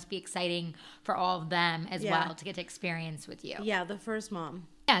mom must be exciting for all of them as well, to get to experience with you. Yeah, the first mom.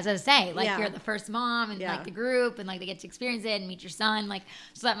 Yeah, as I say, like you're the first mom and like the group, and like they get to experience it and meet your son, like,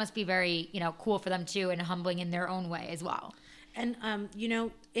 so that must be very, you know, cool for them too, and humbling in their own way as well. And, you know,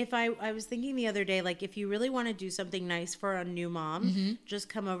 if I was thinking the other day, like if you really want to do something nice for a new mom, just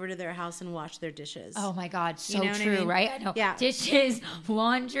come over to their house and wash their dishes. Oh my God. So you know true, I mean? Right? I know. Yeah. Dishes,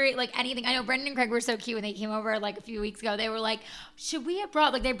 laundry, like anything. I know Brendan and Craig were so cute when they came over like a few weeks ago. They were like, should we have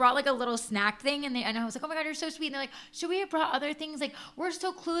brought, like they brought like a little snack thing, and I was like, oh my God, you're so sweet. And they're like, should we have brought other things? Like, we're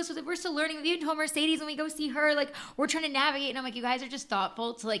so clueless with it. We're still learning. We even told Mercedes when we go see her, like we're trying to navigate. And I'm like, you guys are just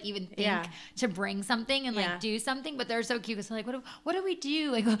thoughtful to like even think to bring something and like do something. But they're so cute because they're like, what do we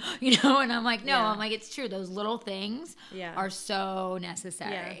do? Like, you know, and I'm like, no, I'm like, it's true. Those little things are so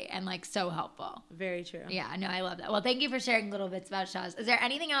necessary and like so helpful. Very true. Yeah, no, I love that. Well, thank you for sharing little bits about Shaw's. Is there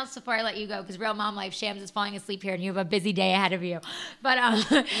anything else before I let you go? Because Real Mom Life, Shams is falling asleep here and you have a busy day ahead of you. But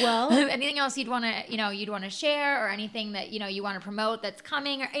well, anything else you'd want to share, or anything that, you know, you want to promote that's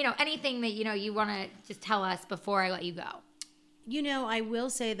coming, or, you know, anything that, you know, you want to just tell us before I let you go? You know, I will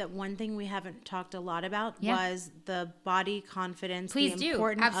say that one thing we haven't talked a lot about was the body confidence. Please do.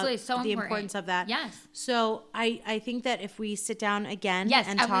 Absolutely. The importance of that. Yes. So I think that if we sit down again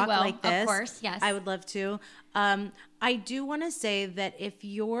and talk like this, of course, yes, I would love to. I do want to say that if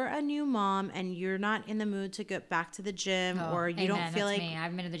you're a new mom and you're not in the mood to get back to the gym, or you don't feel like me. I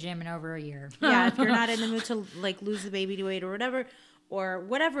haven't been to the gym in over a year. Yeah, if you're not in the mood to like lose the baby weight or whatever, or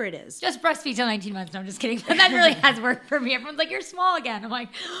whatever it is. Just breastfeed till 19 months. No, I'm just kidding. But that really has worked for me. Everyone's like, you're small again. I'm like,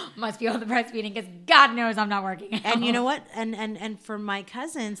 must be all the breastfeeding because God knows I'm not working out. And you know what? And for my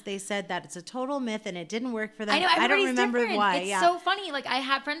cousins, they said that it's a total myth and it didn't work for them. I know, I don't remember different. why. It's so funny. Like I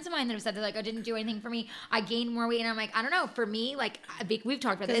have friends of mine that have said that like, it didn't do anything for me. I gained more weight. And I'm like, I don't know. For me, like we've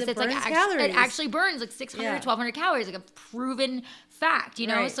talked about this. It's like it actually burns like 600 to 1,200 calories, like a proven fact, you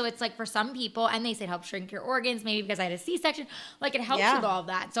know? Right. So it's like for some people, and they say it helps shrink your organs, maybe because I had a C-section, like it helps with all of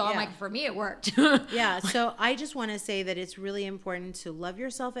that. So I'm like, for me, it worked. Yeah. So I just want to say that it's really important to love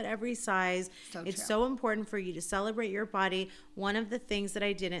yourself at every size. It's so important for you to celebrate your body. One of the things that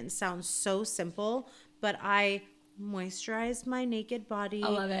I did, and it sounds so simple, but I moisturized my naked body. I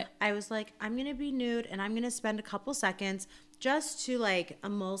love it. I was like, I'm going to be nude and I'm going to spend a couple seconds just to like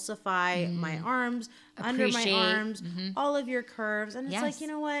emulsify my arms, under my arms, all of your curves. And it's like, you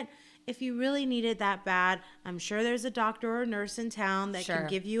know what? If you really need it that bad, I'm sure there's a doctor or a nurse in town that can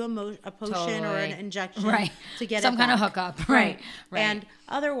give you a potion or an injection to get some kind of hookup. Right. And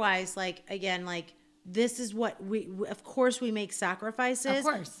otherwise, like, again, like, this is what we of course we make sacrifices,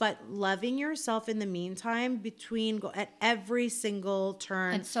 but loving yourself in the meantime at every single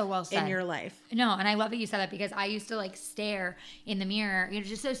turn. It's so well said. In your life. No, and I love that you said that because I used to like stare in the mirror. It's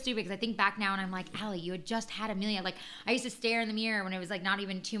just so stupid because I think back now and I'm like, Allie, you had just had Amelia. Like I used to stare in the mirror when it was like not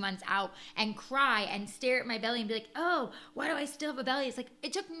even 2 months out and cry and stare at my belly and be like, oh, why do I still have a belly? It's like,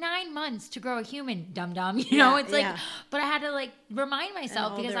 it took 9 months to grow a human, dum-dum. You know, it's like, but I had to like remind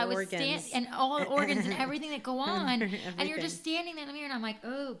myself because I was and all the organs and everything that go on. And you're just standing there in the mirror and I'm like,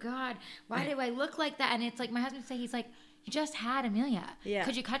 oh God, why do I look like that? And it's like, my husband say, he's like, you just had Amelia. Yeah.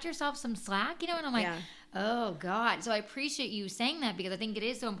 Could you cut yourself some slack? You know, and I'm like, oh God. So I appreciate you saying that because I think it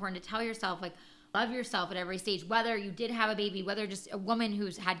is so important to tell yourself, like, love yourself at every stage, whether you did have a baby, whether just a woman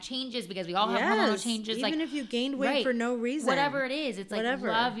who's had changes, because we all have hormonal changes. Even if you gained weight for no reason. Whatever it is, it's like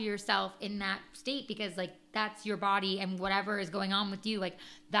love yourself in that state because like that's your body and whatever is going on with you, like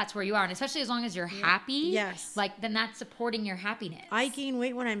that's where you are. And especially as long as you're happy, like then that's supporting your happiness. I gain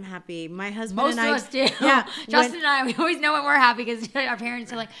weight when I'm happy. My husband Most and I. Most of us do. Yeah. Justin and I, we always know when we're happy because our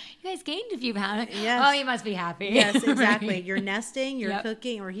parents are like, you guys gained a few pounds. Yes. Oh, you must be happy. Yes, exactly. You're nesting, you're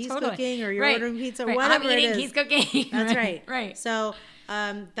cooking, or he's cooking, or you're ordering pizza, whatever I'm eating, it is. He's cooking. That's right. Right. So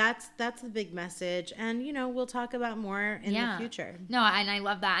that's the big message. And, you know, we'll talk about more in the future. No, and I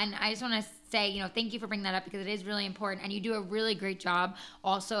love that. And I just want to say, you know, thank you for bringing that up because it is really important. And you do a really great job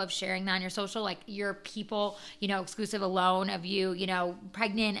also of sharing that on your social, like your people, you know, exclusive alone of you, you know,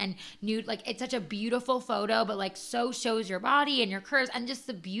 pregnant and nude. Like it's such a beautiful photo, but like so shows your body and your curves and just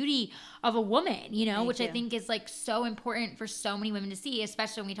the beauty of a woman, you know, I think is like so important for so many women to see,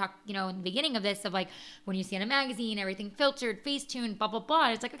 especially when we talk, you know, in the beginning of this of like when you see in a magazine, everything filtered, Facetune, blah, blah,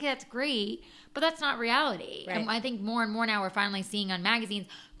 blah. It's like, okay, that's great, but that's not reality. Right. And I think more and more now we're finally seeing on magazines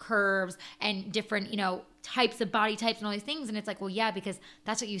curves and different, you know, types of body types and all these things. And it's like, well, yeah, because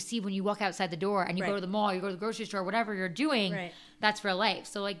that's what you see when you walk outside the door and you go to the mall, you go to the grocery store, whatever you're doing, that's real life.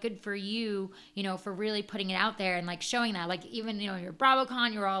 So like good for you, you know, for really putting it out there and like showing that, like even, you know, your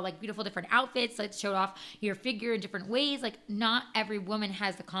BravoCon, you're all like beautiful, different outfits, like showed off your figure in different ways. Like not every woman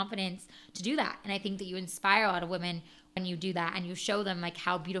has the confidence to do that. And I think that you inspire a lot of women when you do that and you show them like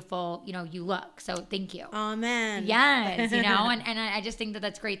how beautiful, you know, you look. So thank you. Amen. Yes, you know, and I just think that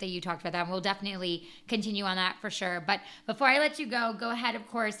that's great that you talked about that. And we'll definitely continue on that for sure. But before I let you go ahead, of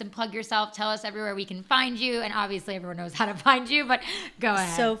course, and plug yourself. Tell us everywhere we can find you. And obviously everyone knows how to find you, but go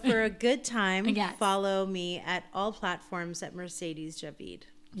ahead. So for a good time, follow me at all platforms at Mercedes Javid.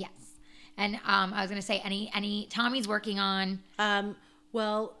 Yes. And I was going to say any Tommy's working on.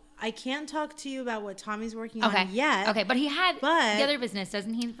 Well, I can't talk to you about what Tommy's working on yet. Okay, but he had the other business,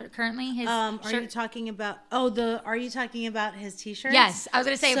 doesn't he? Currently, his are you talking about? Are you talking about his T-shirts? Yes, I was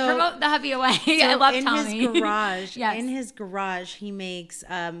going to say promote the hubby away. I love Tommy. In his garage, he makes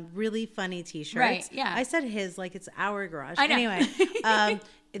really funny T-shirts. Right. Yeah. I said his like it's our garage. I know. Anyway.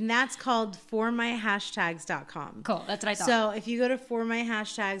 And that's called formyhashtags.com. Cool. That's what I thought. So if you go to For My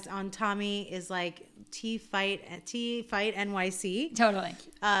Hashtags on Tommy is like T Fight NYC. Totally.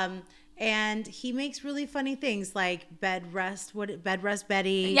 And he makes really funny things like Bed Rest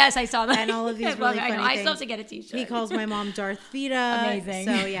Betty. Yes, I saw that. And all of these really funny things. I still have to get a T-shirt. He calls my mom Darth Vita. Amazing.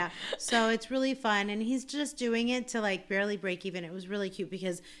 So yeah. So it's really fun. And he's just doing it to like barely break even. It was really cute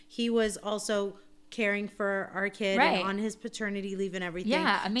because he was also caring for our kid and on his paternity leave and everything.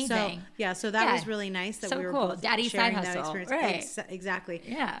 Yeah, amazing. So that was really nice that we were both sharing that experience. Right. Exactly.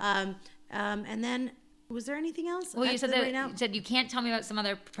 Yeah. And then was there anything else? Well, you said you can't tell me about some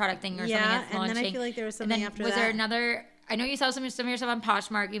other product thing or something that's launching. And then I feel like there was something after that. Was there another? I know you sell some of your stuff on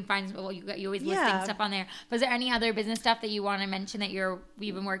Poshmark. You can find, you always listing stuff on there. But is there any other business stuff that you want to mention that you've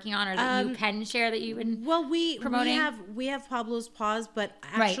been working on, or that you can share that you've been promoting? We have Pablo's Paws, but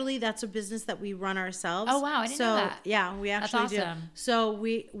actually that's a business that we run ourselves. Oh wow, I didn't know that. Yeah, we actually That's awesome. do. So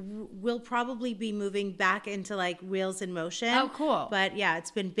we'll probably be moving back into like Wheels in Motion. Oh cool. But yeah,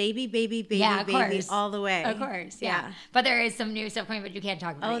 it's been baby all the way. Of course, yeah. But there is some new stuff coming, but you can't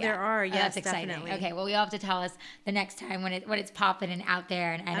talk about it yet. There are. Yes, that's exciting. Definitely. Okay, well, you'll have to tell us the next time when it's popping and out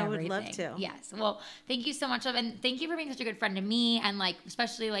there and I everything. would love to. Yes. Well, thank you so much, love, and thank you for being such a good friend to me, and like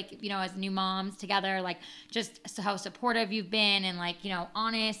especially like as new moms together, like just how supportive you've been, and like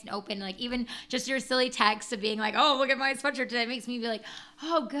honest and open, like even just your silly texts of being like, oh, look at my sweatshirt today, makes me be like,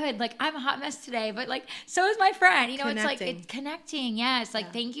 oh, good, like I'm a hot mess today, but like so is my friend. It's like it's connecting. Yes,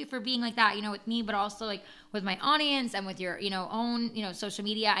 like thank you for being like that, with me, but also like with my audience and with your own social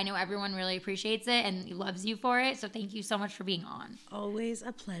media. I know everyone really appreciates it and loves you for it, so thank you so much for being on. Always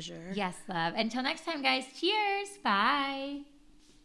a pleasure. Yes, love. Until next time, guys, cheers. Bye.